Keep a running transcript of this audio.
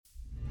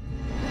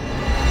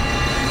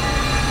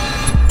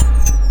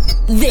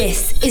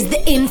This is the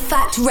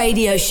InFact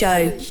radio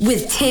show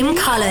with Tim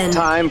Cullen.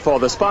 Time for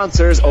the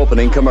sponsor's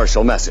opening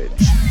commercial message.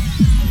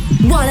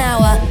 1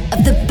 hour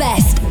of the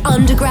best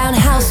underground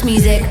house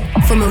music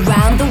from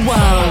around the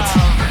world.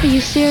 Are you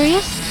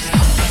serious?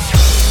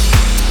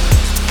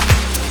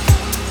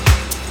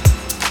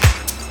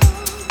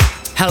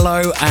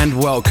 Hello and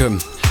welcome.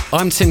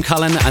 I'm Tim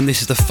Cullen and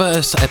this is the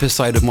first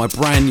episode of my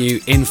brand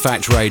new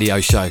InFact radio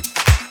show.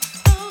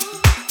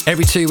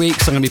 Every 2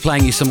 weeks I'm going to be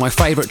playing you some of my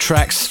favourite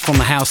tracks from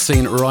the house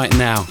scene right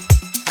now.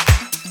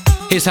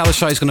 Here's how the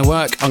show's going to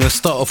work. I'm going to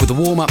start off with the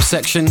warm-up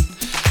section.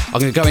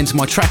 I'm going to go into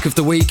my track of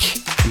the week,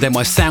 then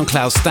my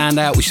SoundCloud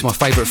standout, which is my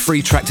favourite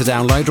free track to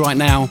download right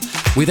now.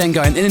 We then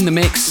go in the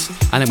mix,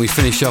 and then we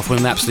finish off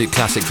with an absolute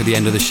classic for the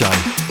end of the show.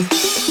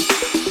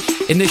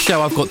 In this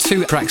show, I've got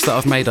 2 tracks that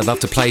I've made I'd love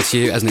to play to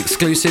you as an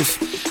exclusive,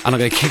 and I'm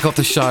going to kick off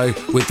the show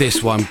with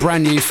this one,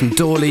 brand new from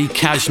Dawley,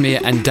 Kashmir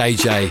and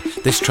DJ.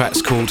 This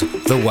track's called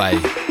The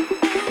Way.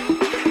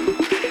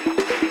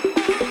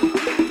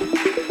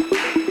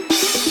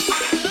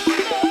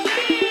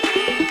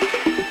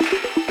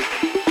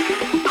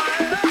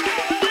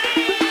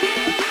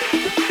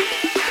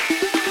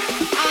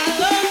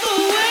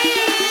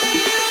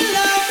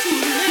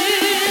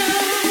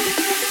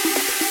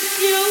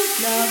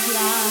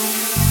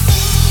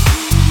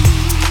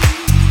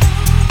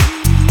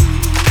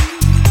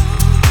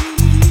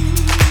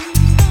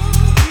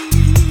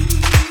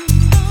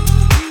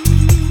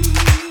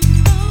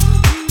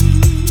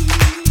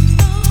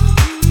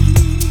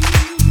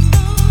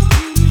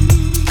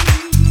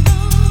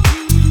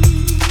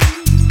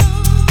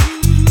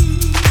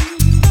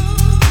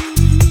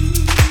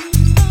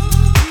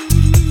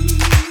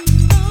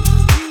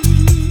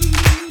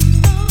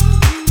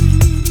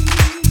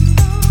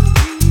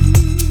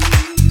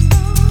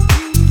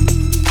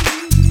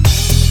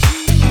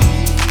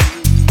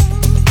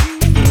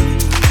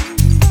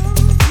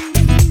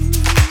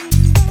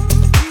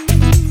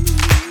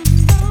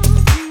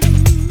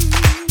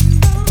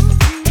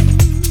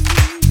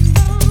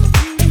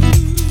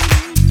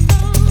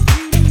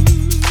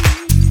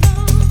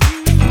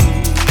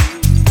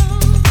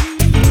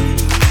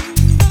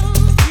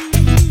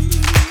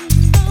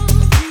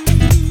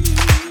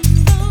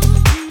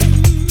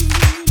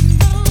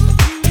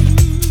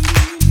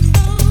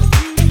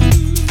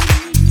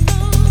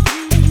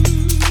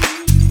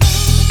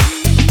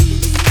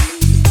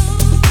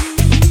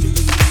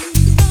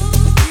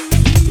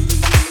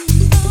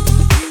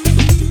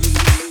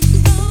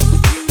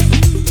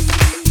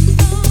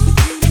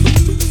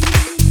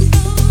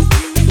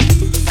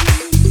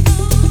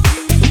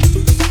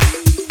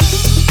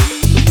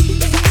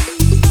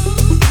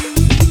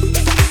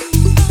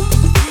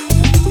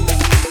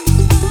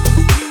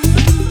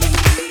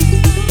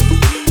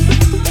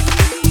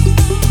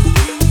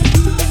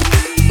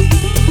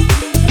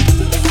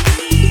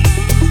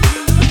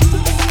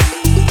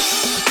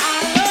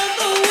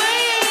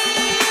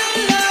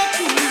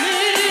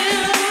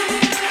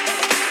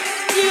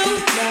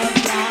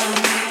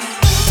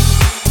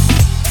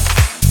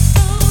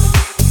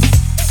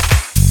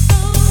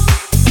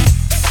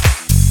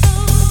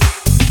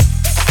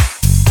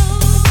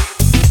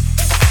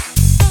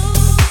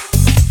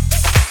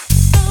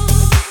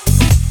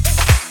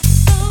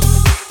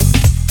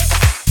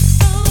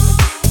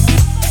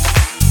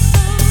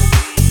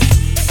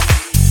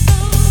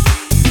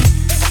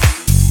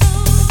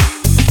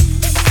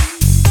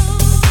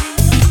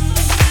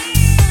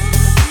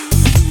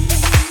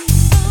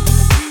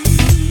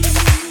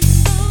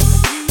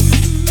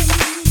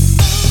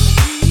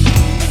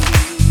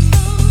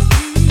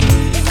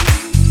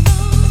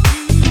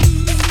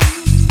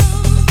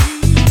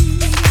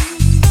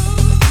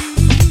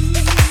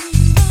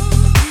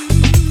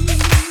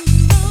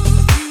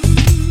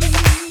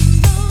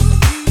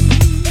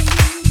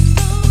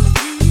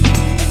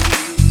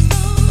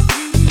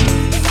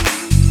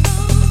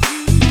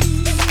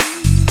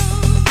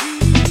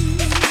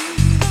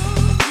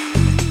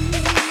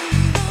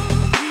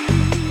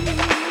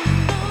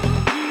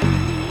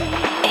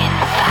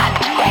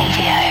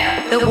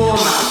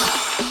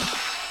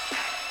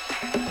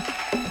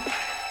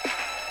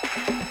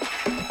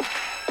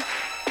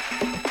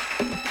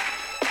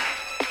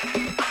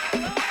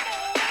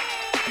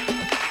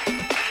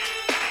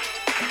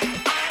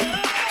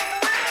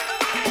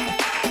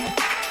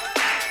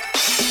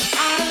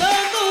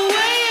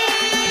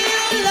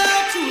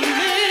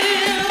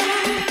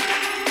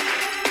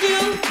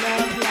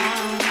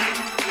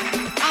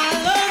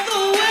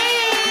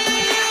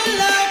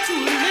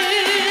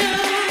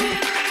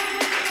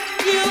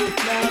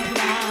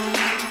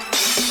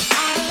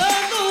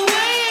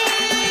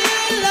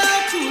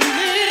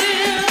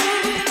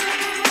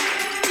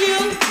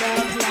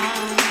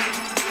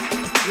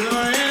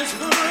 Your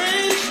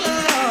inspiration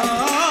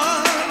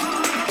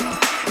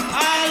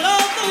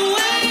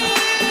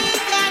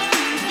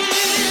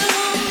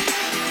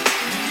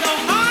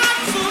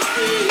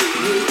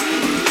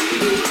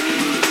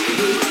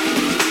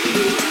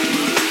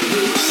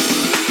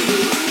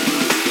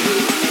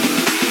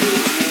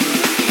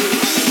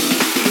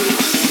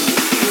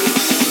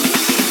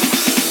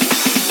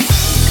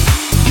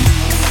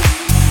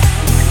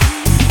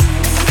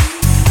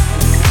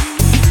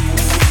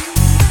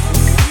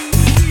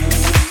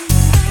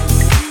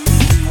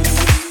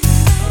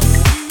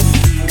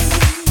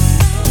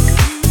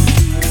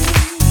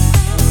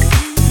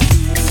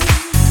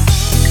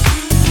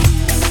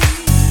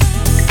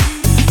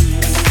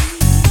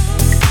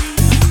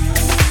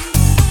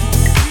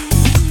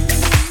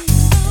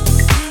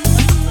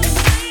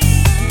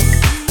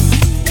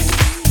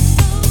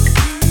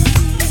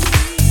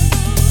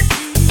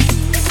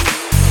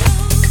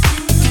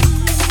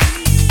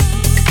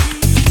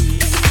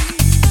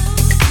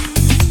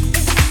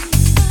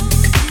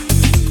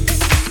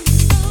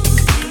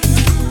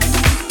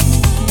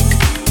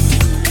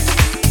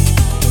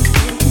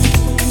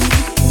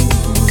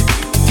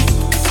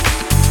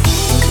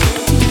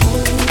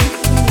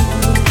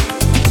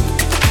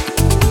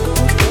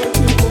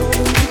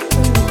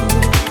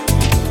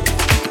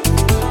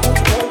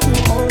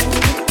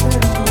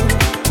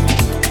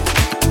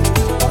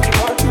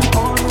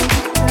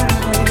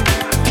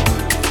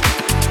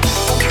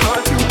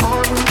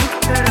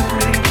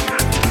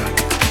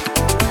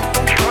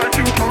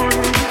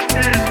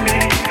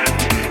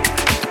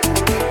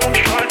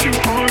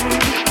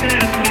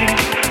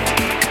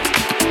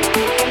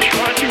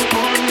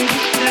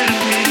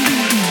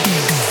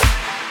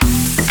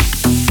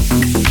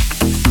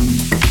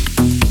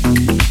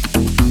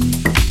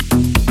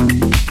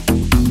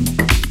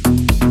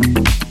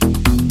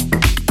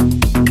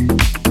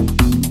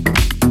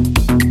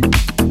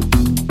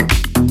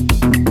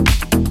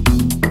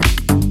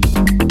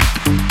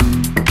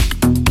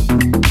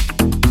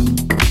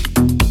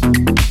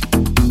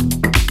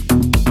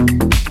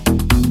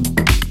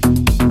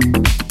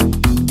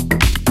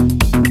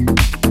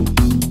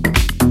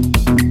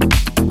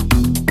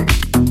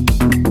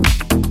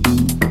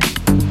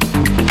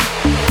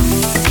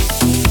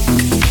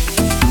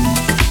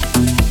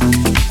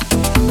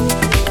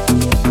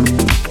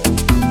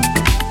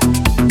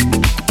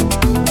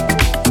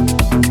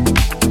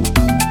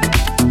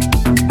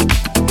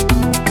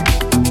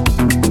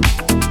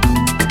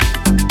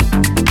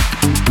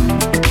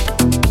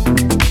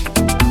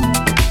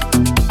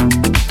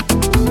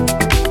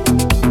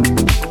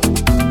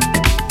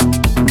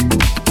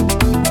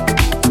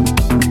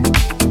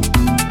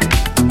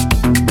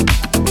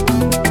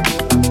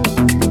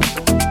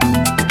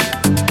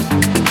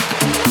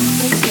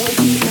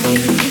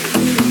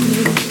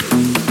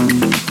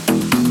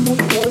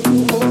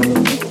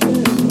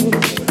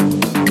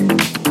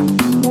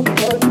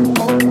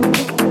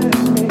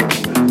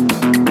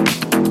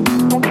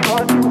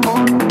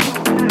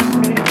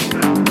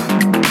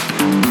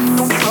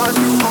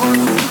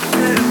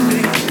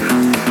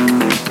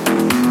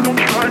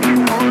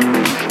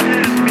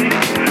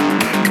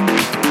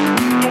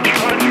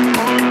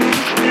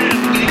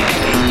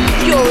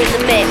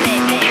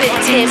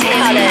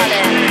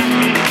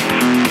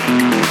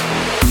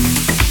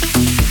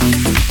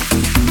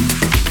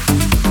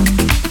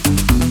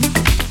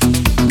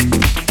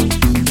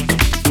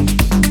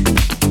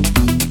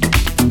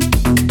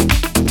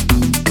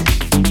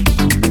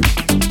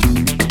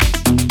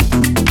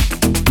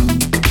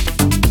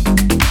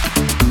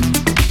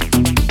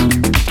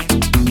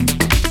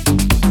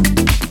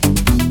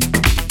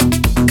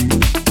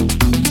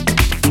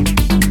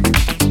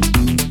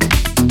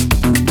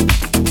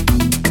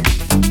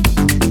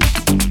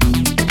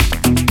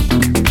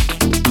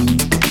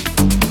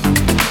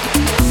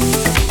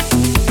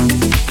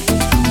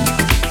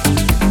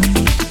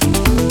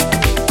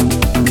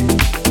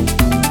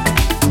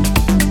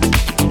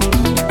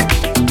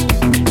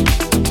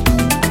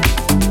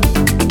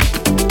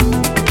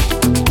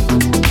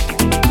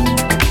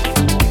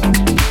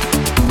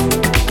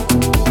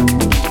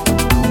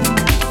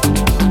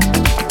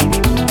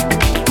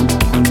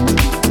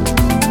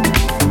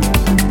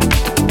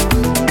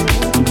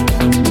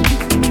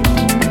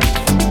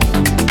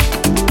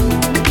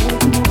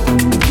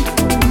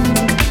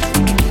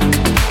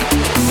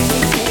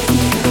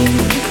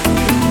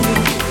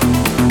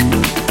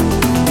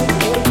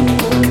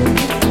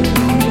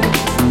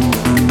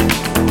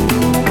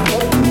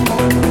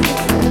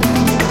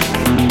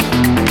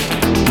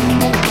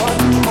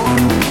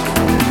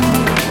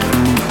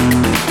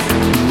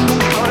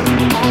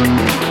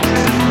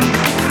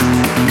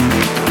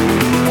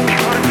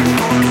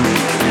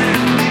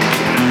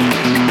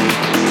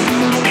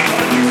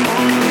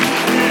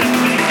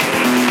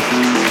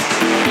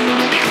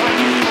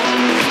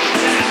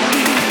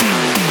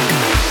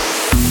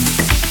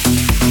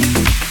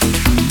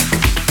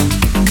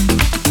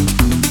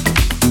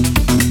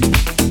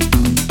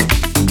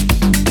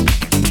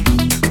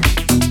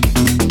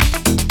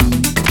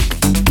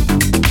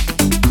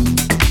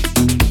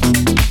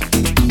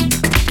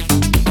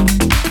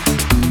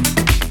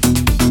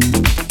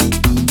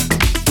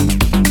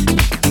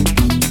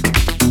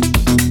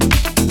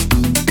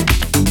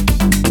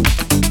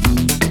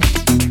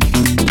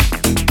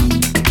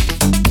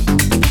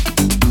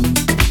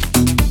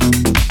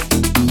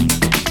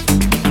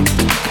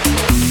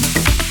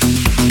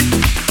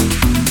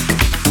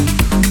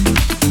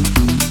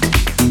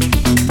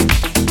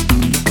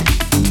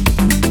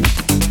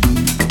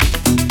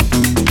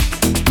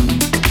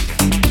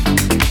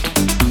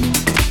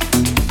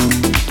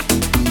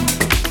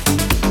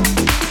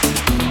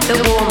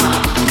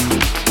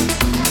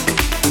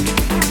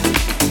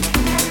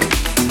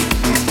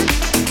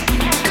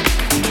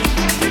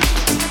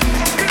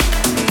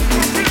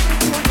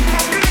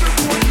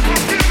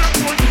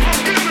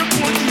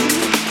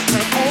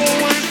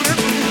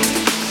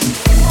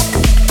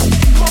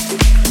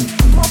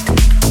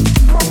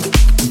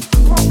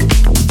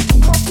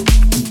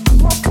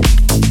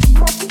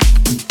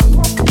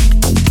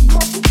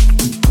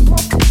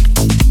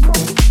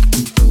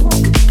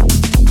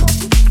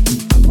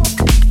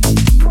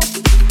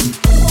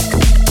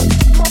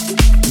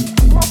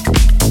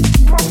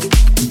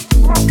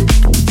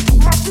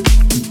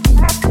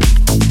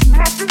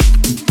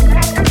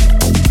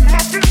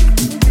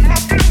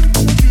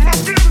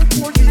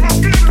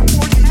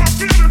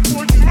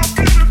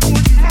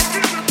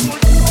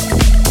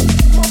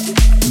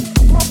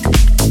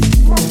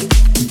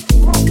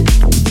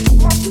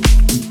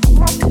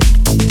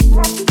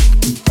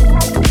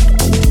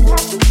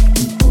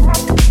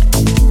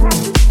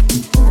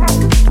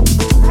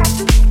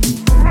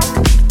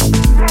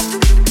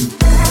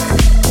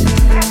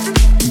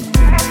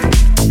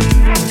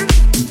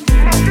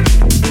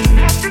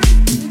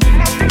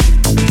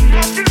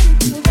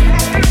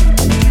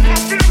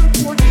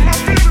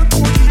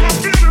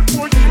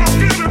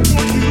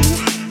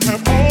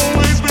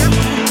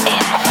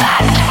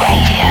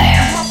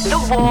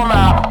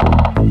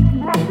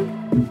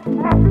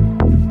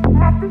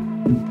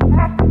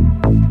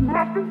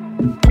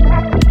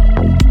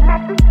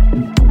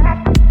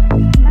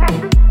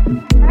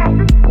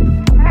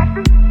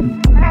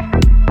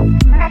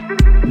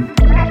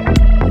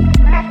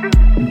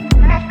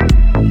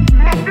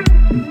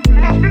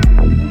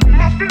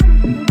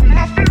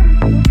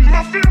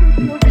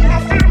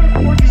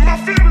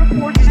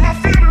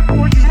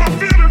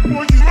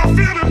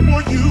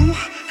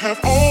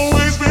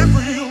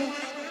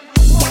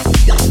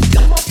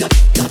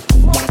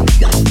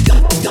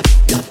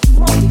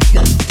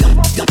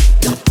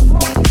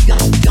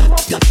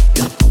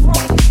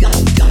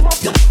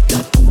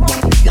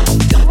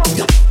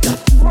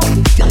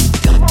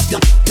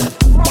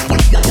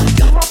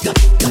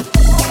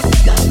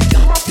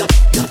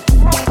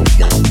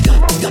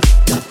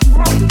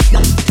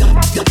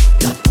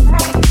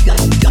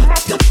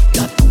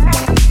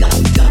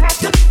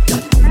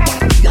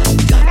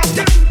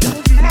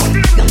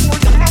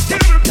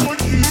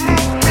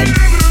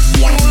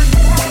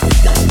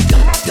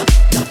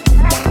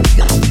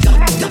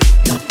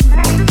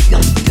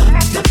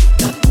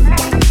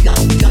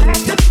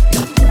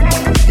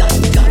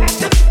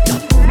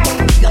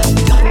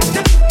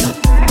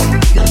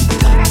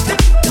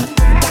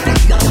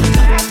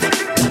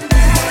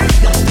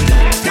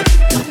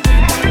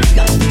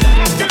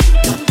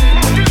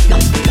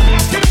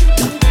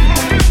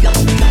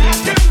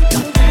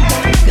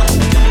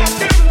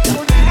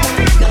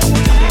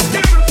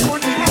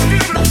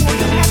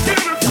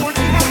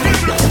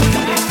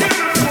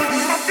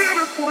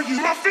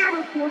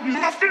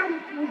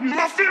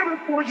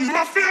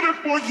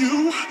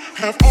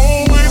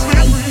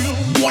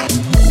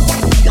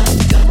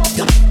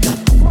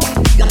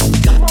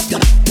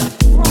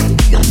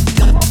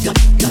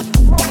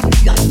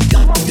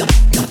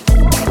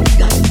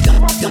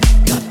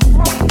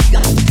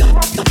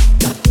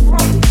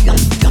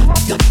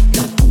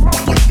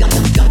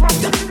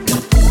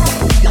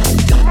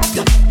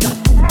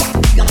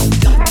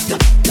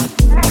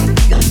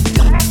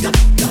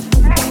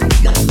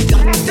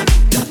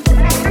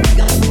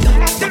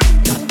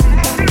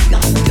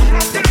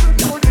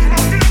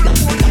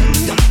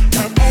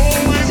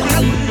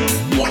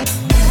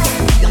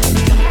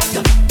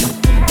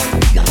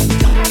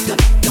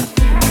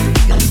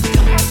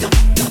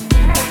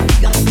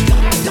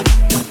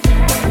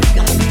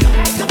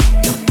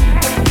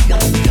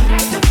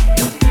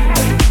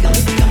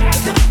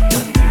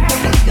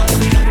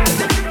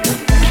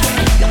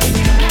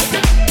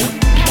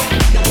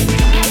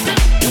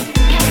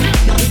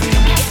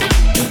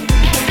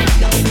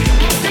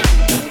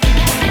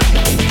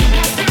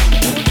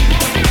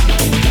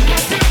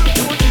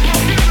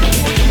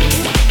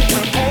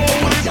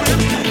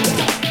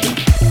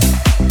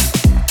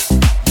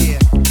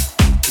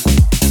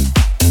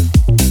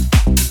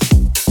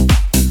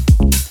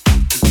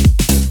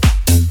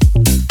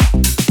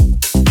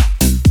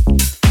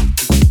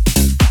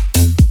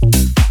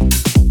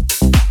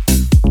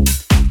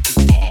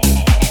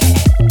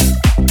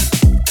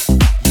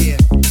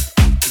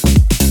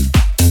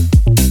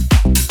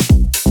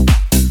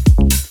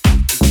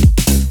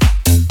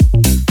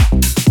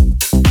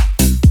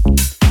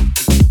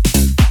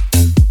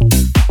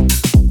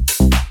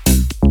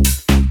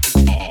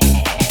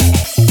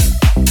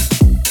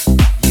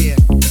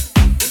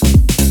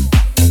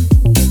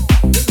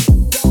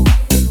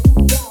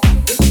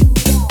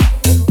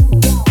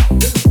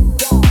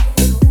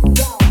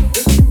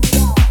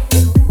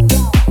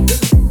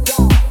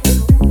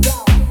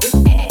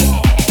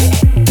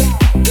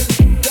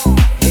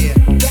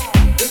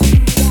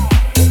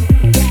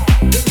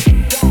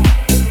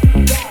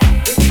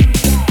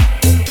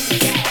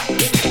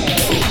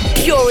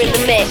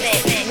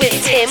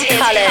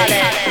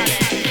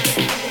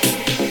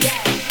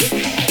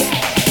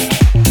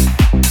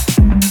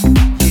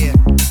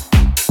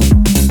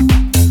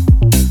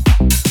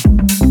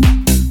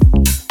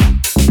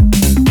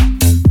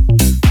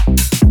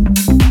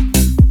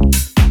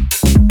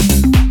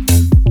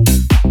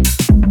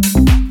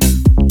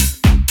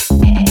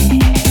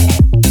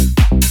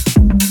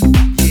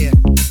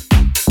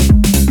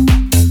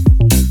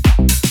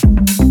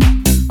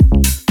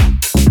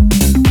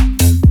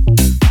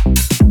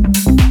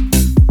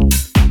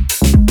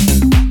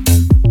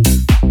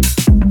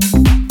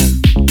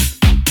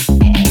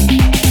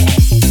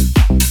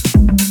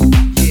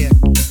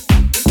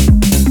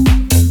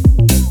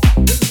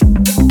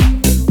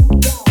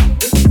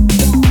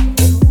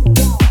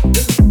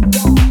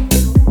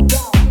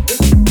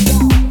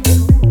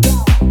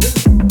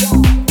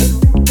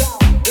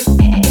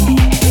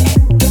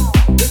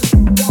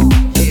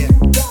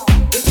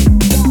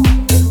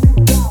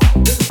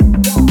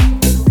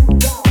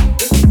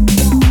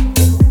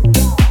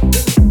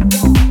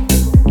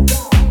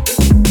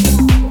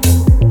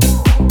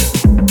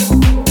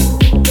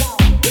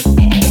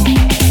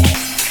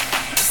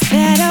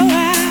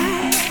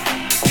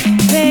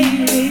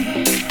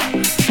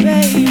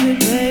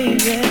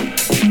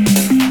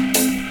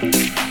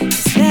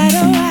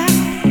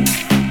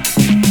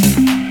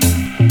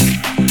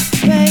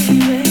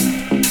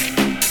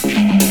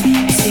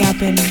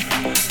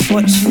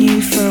Watching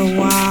you for a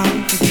while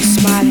with your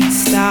smiling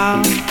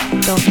style.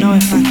 Don't know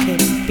if I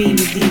could be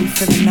with you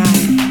for the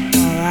night,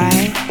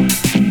 alright?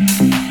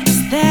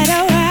 Is that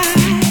alright?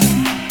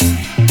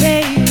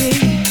 Baby,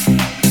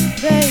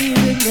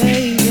 baby,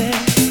 baby.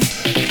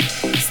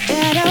 Is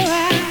that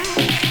alright?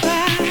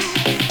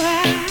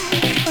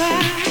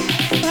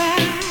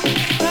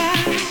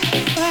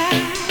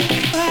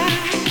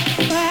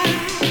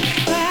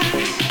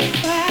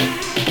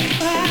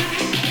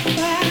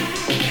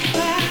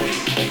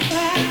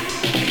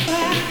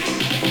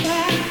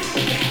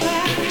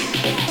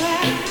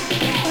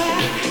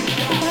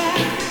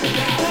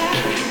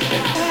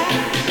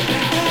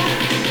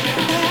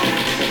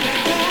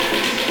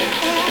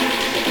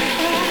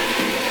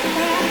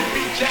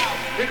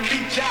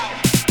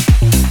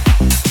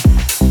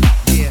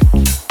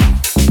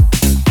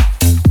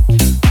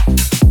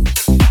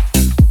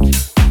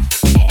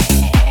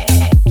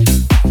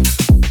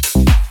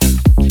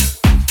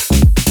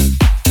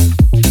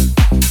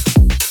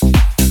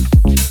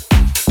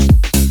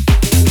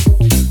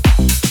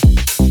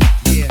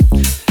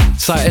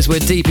 So as we're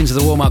deep into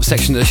the warm-up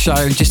section of the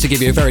show, just to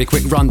give you a very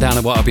quick rundown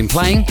of what I've been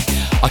playing,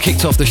 I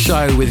kicked off the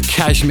show with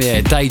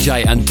Kashmir,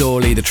 DJ and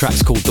Dorley, the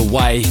track's called The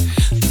Way.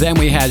 Then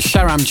we had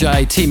Sharam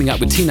J teaming up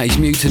with Teenage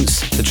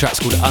Mutants, the track's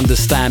called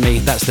Understand Me,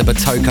 that's the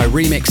Batoko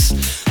remix.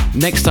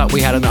 Next up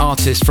we had an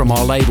artist from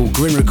our label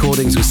Grin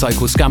Recordings with So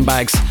Called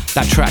Scumbags,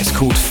 that track's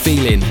called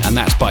Feelin' and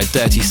that's by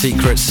Dirty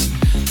Secrets.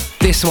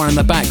 This one in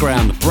the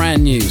background,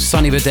 brand new,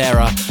 Sonny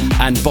Vadera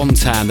and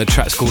Bontan, the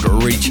track's called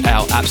Reach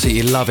Out,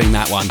 absolutely loving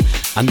that one.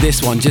 And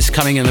this one just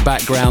coming in the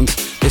background,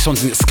 this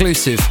one's an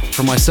exclusive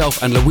from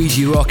myself and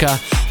Luigi Rocca,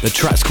 the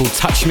track's called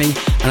Touch Me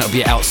and it'll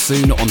be out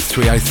soon on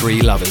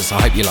 303 Lovers,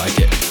 I hope you like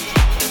it.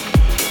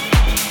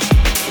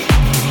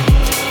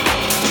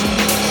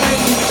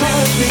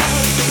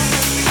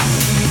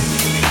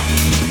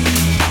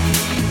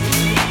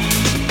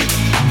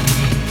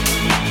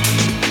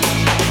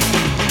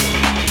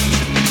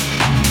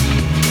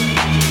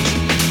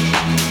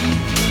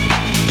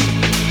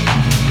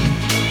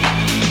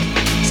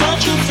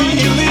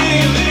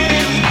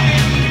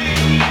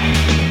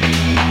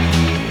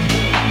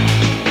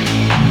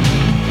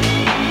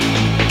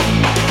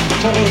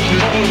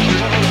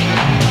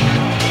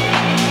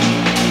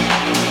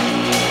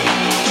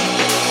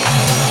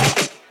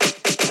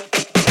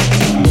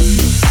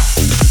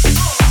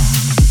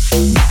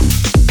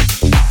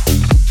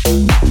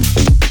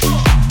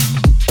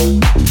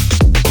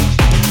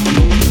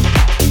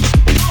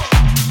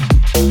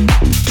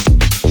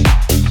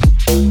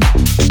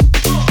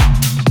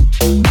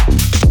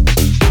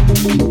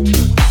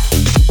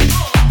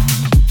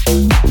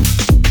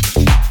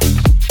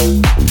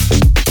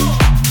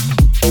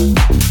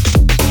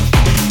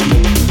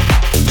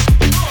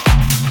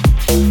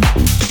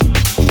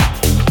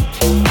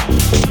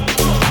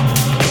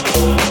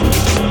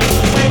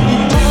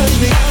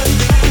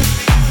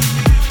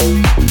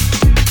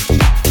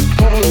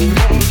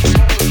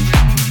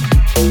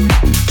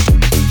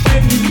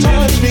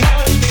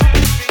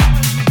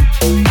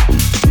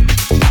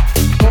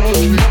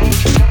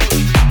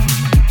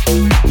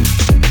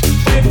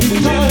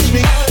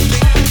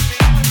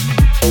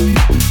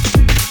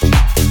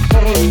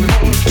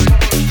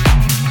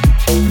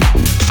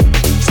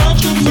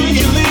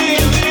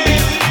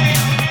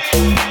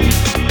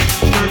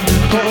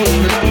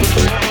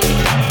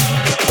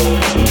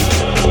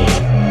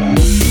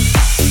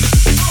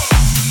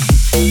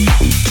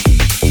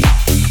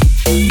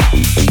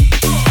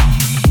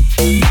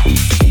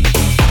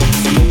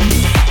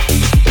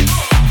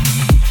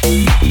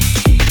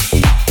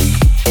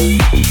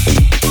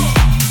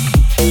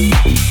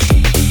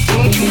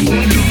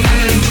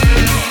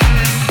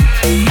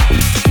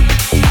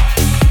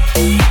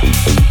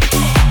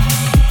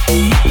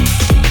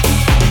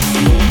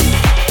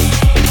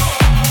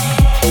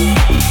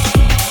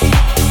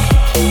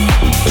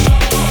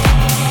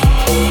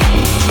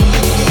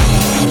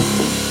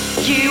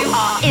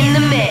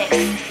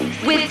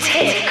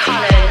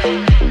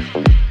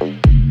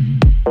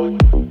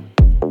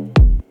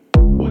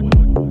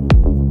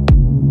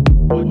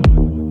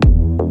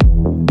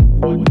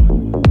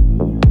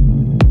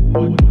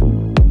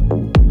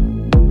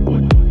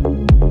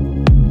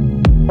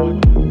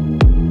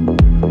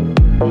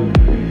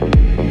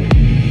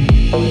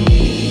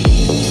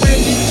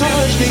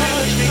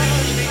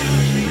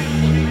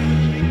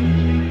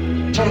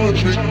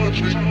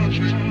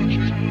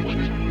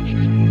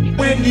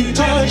 When you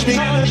touch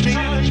me,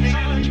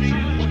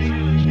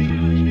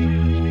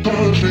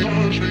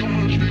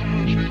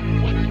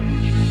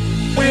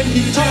 when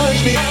you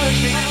touch me,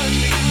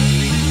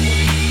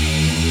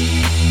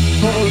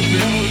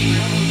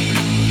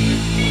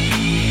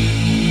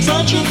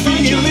 such a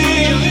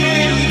feeling.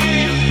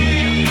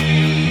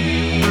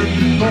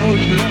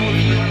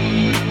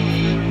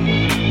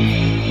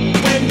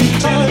 When you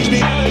touch me,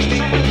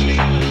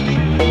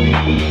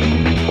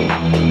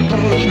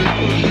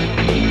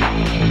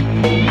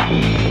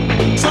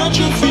 such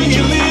a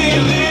feeling.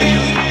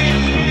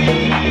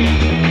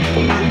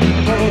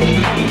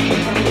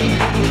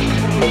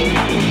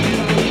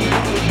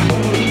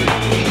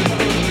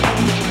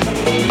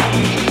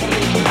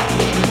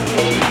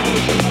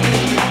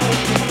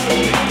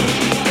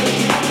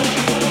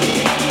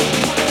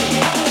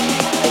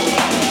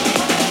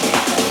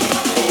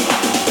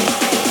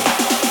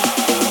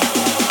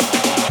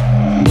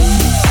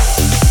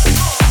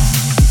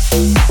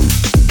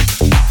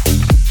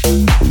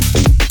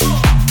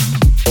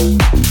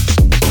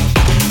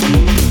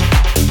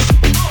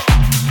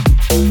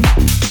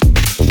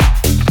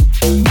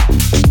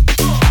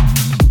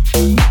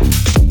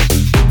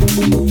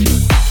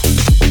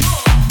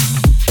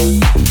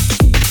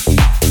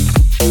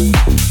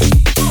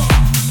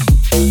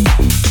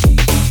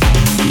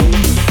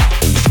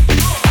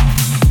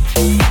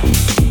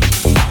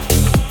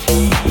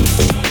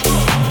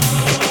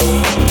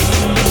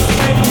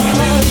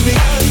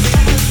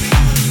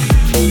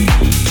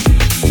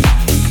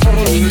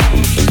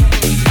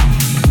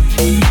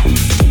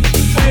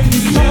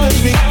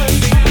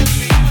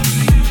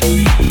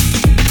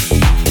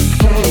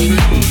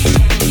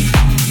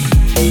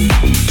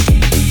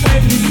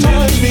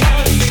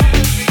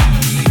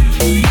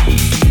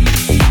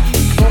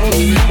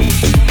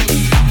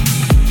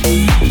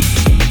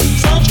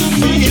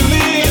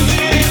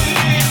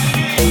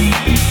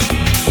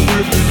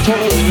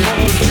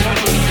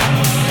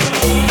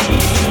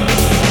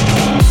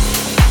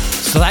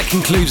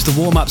 concludes the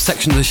warm-up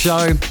section of the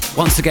show.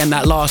 Once again,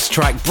 that last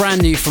track,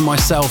 brand new from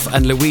myself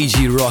and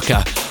Luigi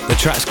Rocca. The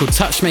track's called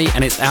Touch Me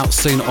and it's out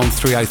soon on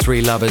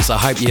 303 Lovers. I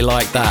hope you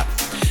like that.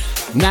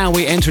 Now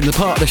we enter into the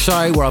part of the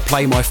show where I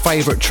play my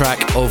favourite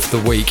track of the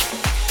week.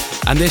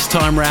 And this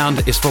time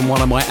round is from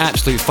one of my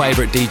absolute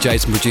favourite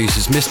DJs and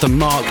producers, Mr.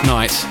 Mark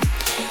Knight.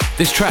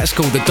 This track's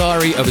called The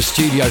Diary of a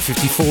Studio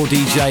 54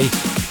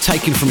 DJ,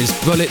 taken from his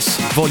Bullets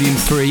Volume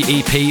 3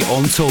 EP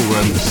on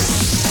Toolroom.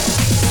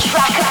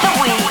 Track of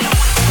the week.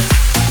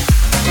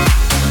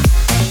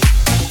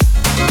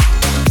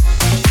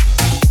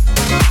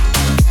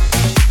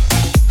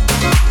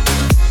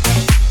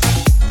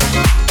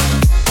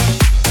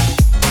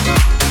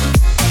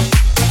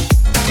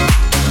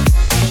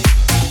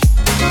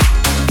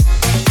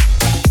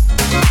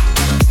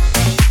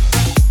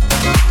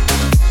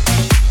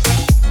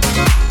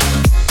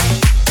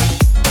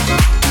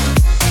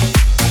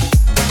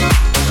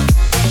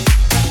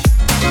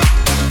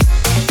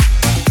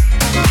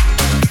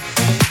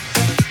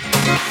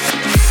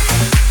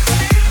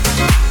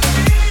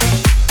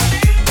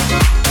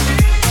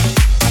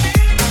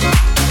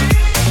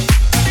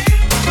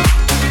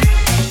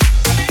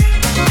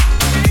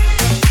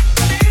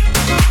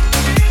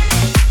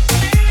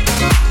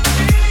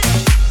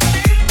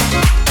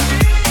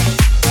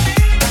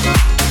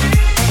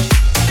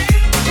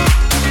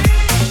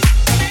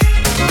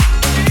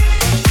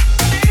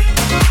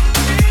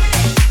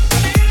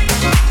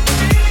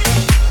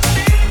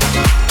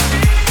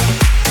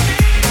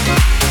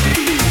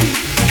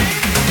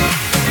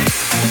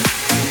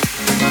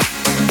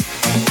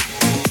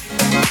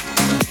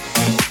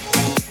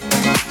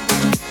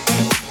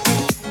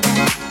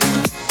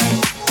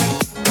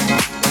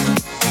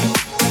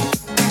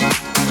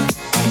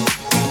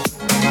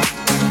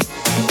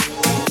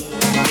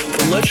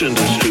 legend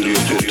of Studio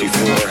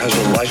 54 has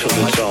a life of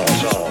its own.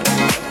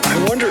 I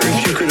wonder if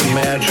you could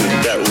imagine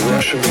that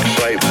rush of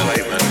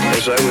excitement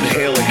as I would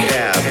hail a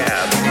cab,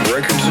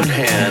 records in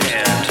hand,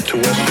 to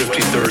West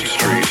 53rd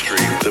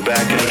Street, the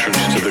back entrance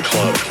to the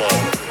club.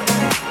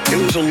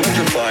 It was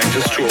electrifying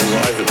just to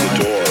arrive at the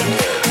door,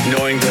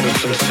 knowing that a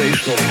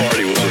sensational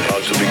party was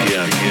about to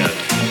begin.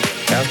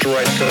 After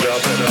I set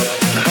up,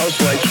 the house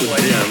lights would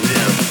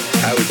dim.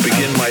 I would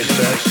begin my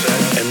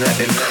set, and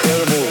that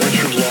incredible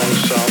Richard Long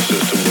sound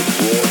system would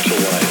roar to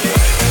life.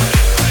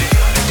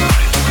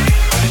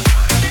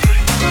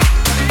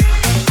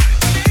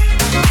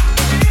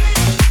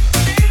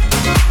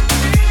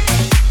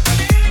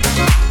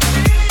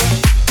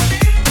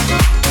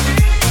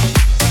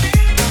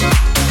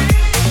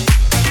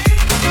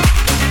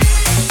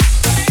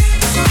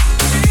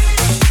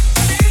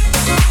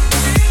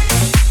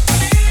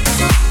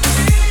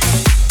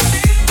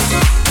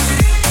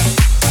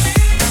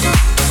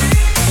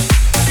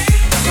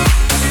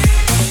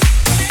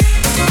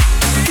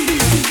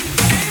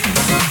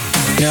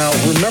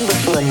 Remember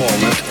for a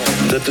moment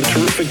that the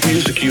terrific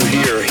music you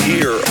hear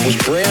here was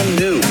brand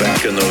new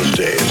back in those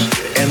days,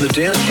 and the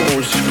dance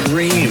floor would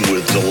scream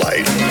with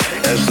delight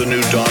as the new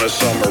Donna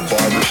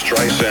Summer-Barbra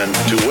Streisand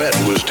duet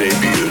was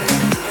debuted.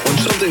 When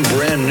something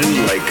brand new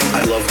like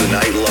I Love the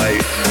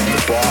Nightlife,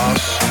 The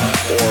Boss,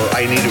 or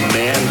I Need a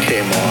Man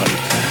came on,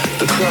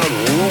 the crowd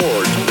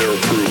roared their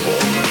approval.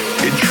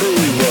 It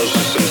truly was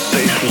a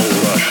sensational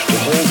rush to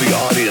hold the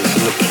audience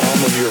in the palm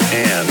of your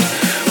hand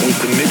with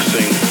the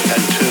mixing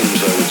and tunes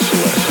I would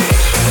select.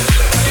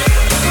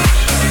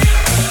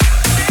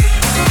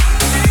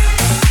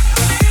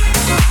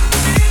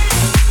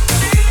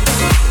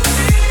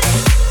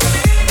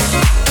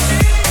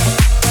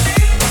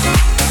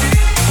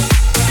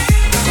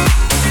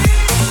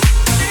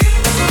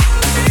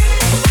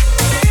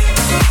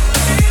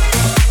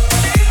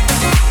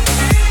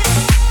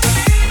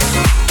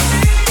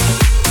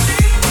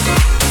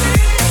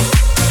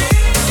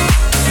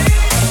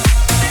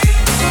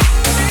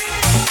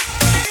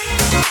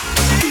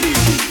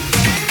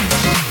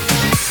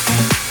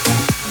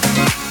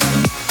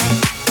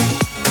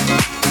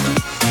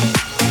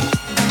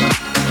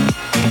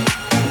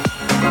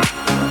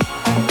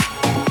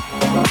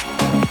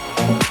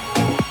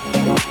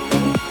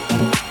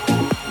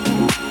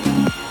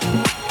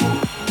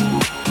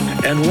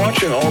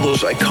 Watching all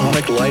those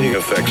iconic lighting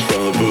effects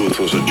from the booth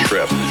was a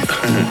trip.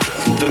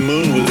 The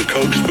moon with the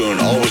Coke spoon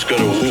always got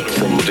a whoop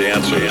from the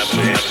dancers.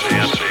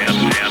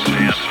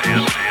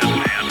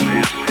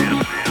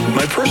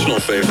 My personal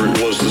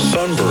favorite was the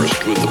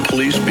sunburst with the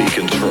police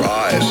beacons for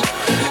eyes.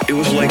 It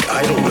was like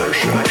idol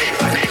worship.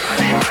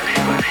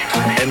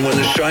 And when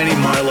the shiny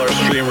Mylar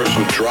streamers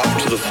would drop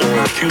to the floor,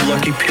 a few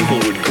lucky people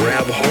would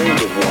grab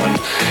hold of one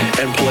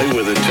and play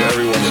with it to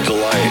everyone's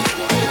delight.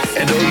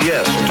 And oh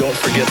yes, don't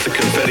forget the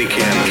confetti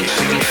cannons.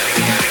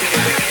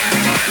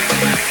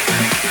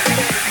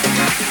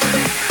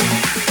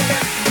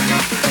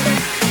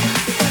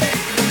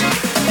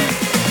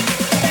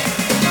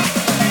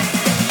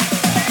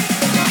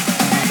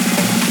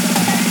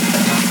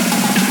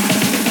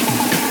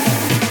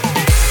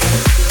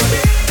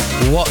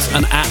 What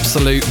an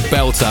absolute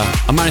belter.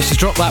 I managed to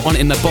drop that one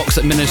in the box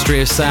at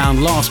Ministry of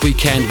Sound last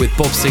weekend with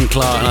Bob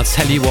Sinclair, and I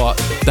tell you what,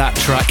 that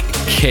track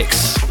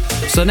kicks.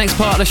 So the next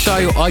part of the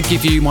show, I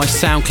give you my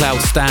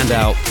SoundCloud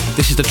standout.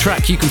 This is the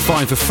track you can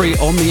find for free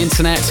on the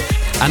internet,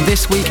 and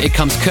this week it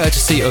comes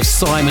courtesy of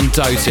Simon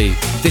Doty.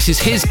 This is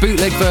his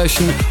bootleg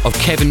version of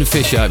Kevin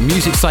Fisher,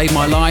 Music Saved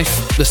My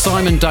Life, the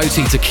Simon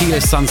Doty Tequila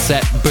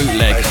Sunset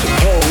bootleg. I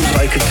suppose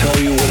I could tell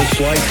you what it's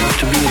like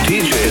to be a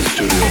DJ at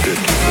Studio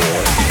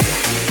 54.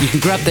 You can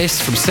grab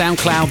this from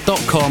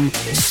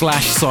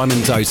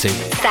soundcloud.com/Simon Doty.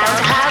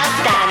 SoundCloud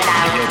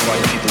standout. Yo,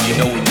 party people, you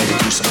know we made it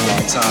through some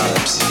hard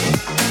times.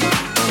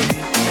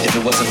 If it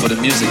wasn't for the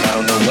music, I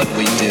don't know what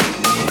we'd do.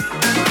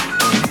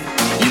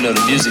 You know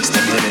the music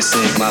stepped in and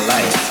saved my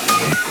life.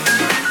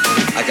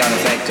 I gotta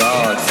thank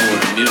God for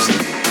the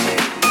music.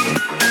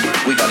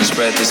 We gotta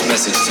spread this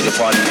message to the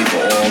party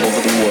people all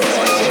over the world.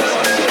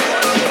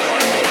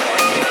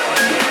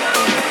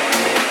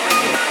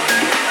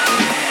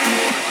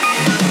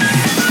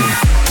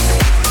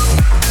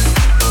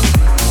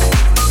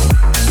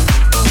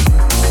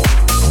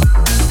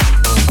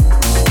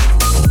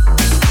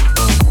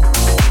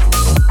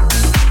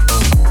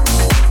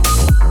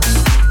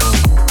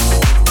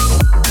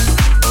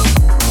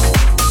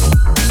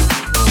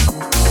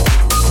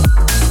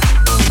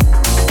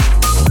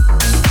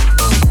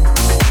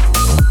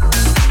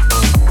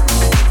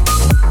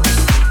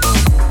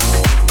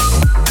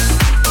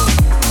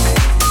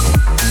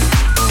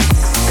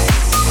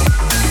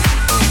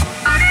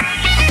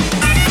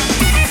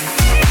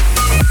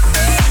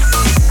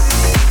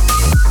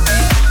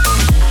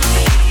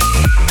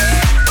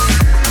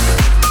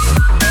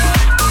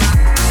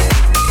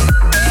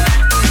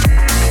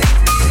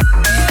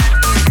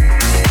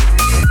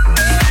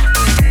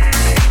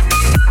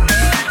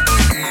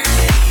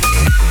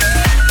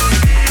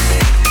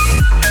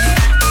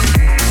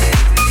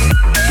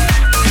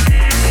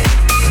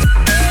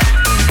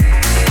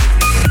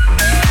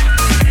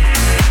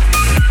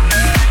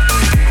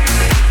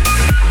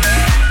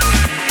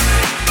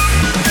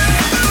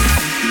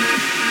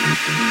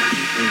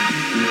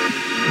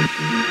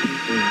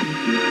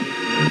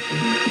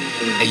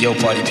 Yo,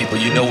 party people,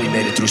 you know we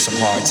made it through some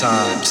hard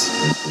times.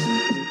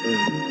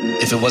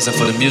 If it wasn't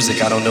for the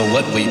music, I don't know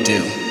what we'd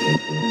do.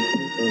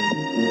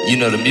 You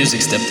know the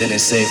music stepped in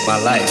and saved my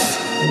life.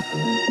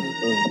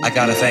 I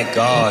gotta thank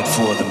God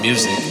for the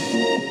music.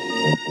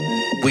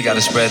 We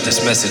gotta spread this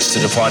message to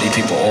the party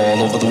people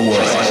all over the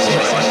world.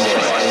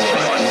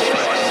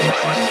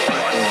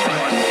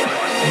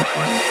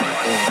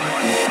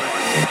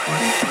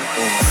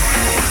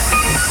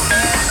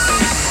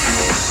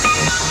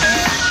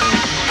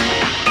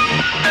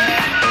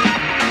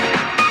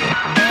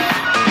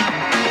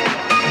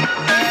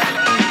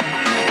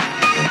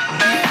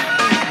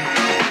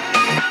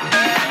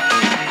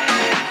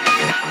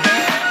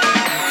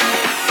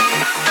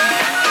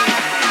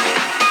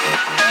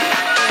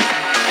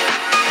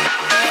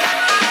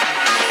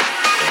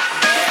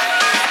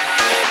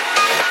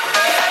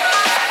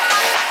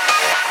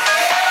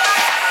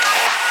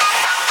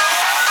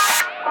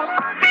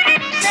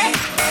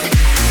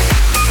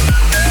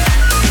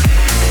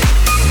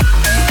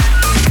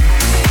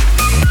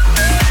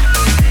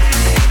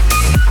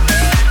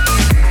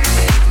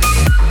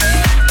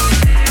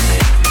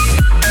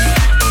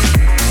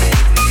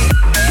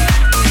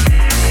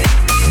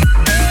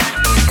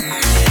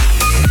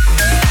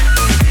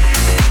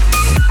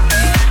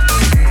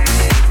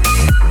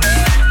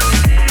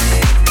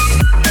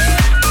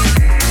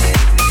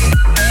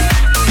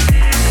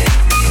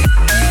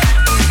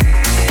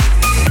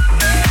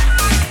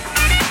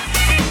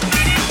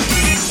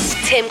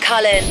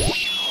 Cullen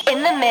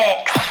in the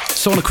mix.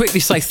 So I want to quickly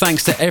say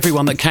thanks to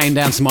everyone that came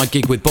down to my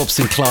gig with Bob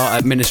Sinclair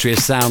at Ministry of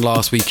Sound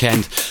last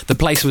weekend. The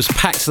place was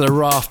packed to the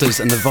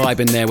rafters and the vibe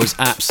in there was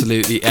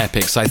absolutely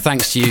epic. So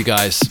thanks to you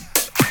guys.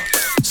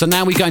 So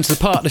now we go into the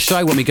part of the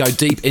show when we go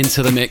deep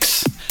into the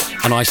mix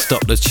and I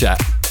stop the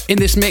chat. In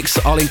this mix,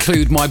 I'll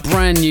include my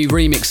brand new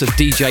remix of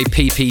DJ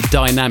PP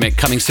Dynamic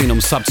coming soon on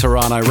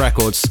Subterrano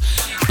Records.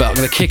 But I'm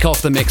going to kick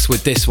off the mix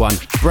with this one.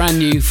 Brand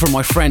new from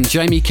my friend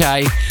Jamie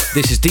K.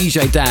 This is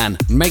DJ Dan,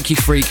 Make You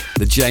Freak,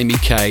 the Jamie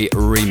K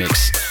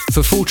remix.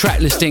 For full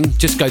track listing,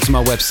 just go to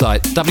my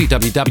website,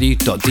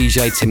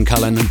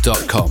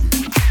 www.djtimcullen.com.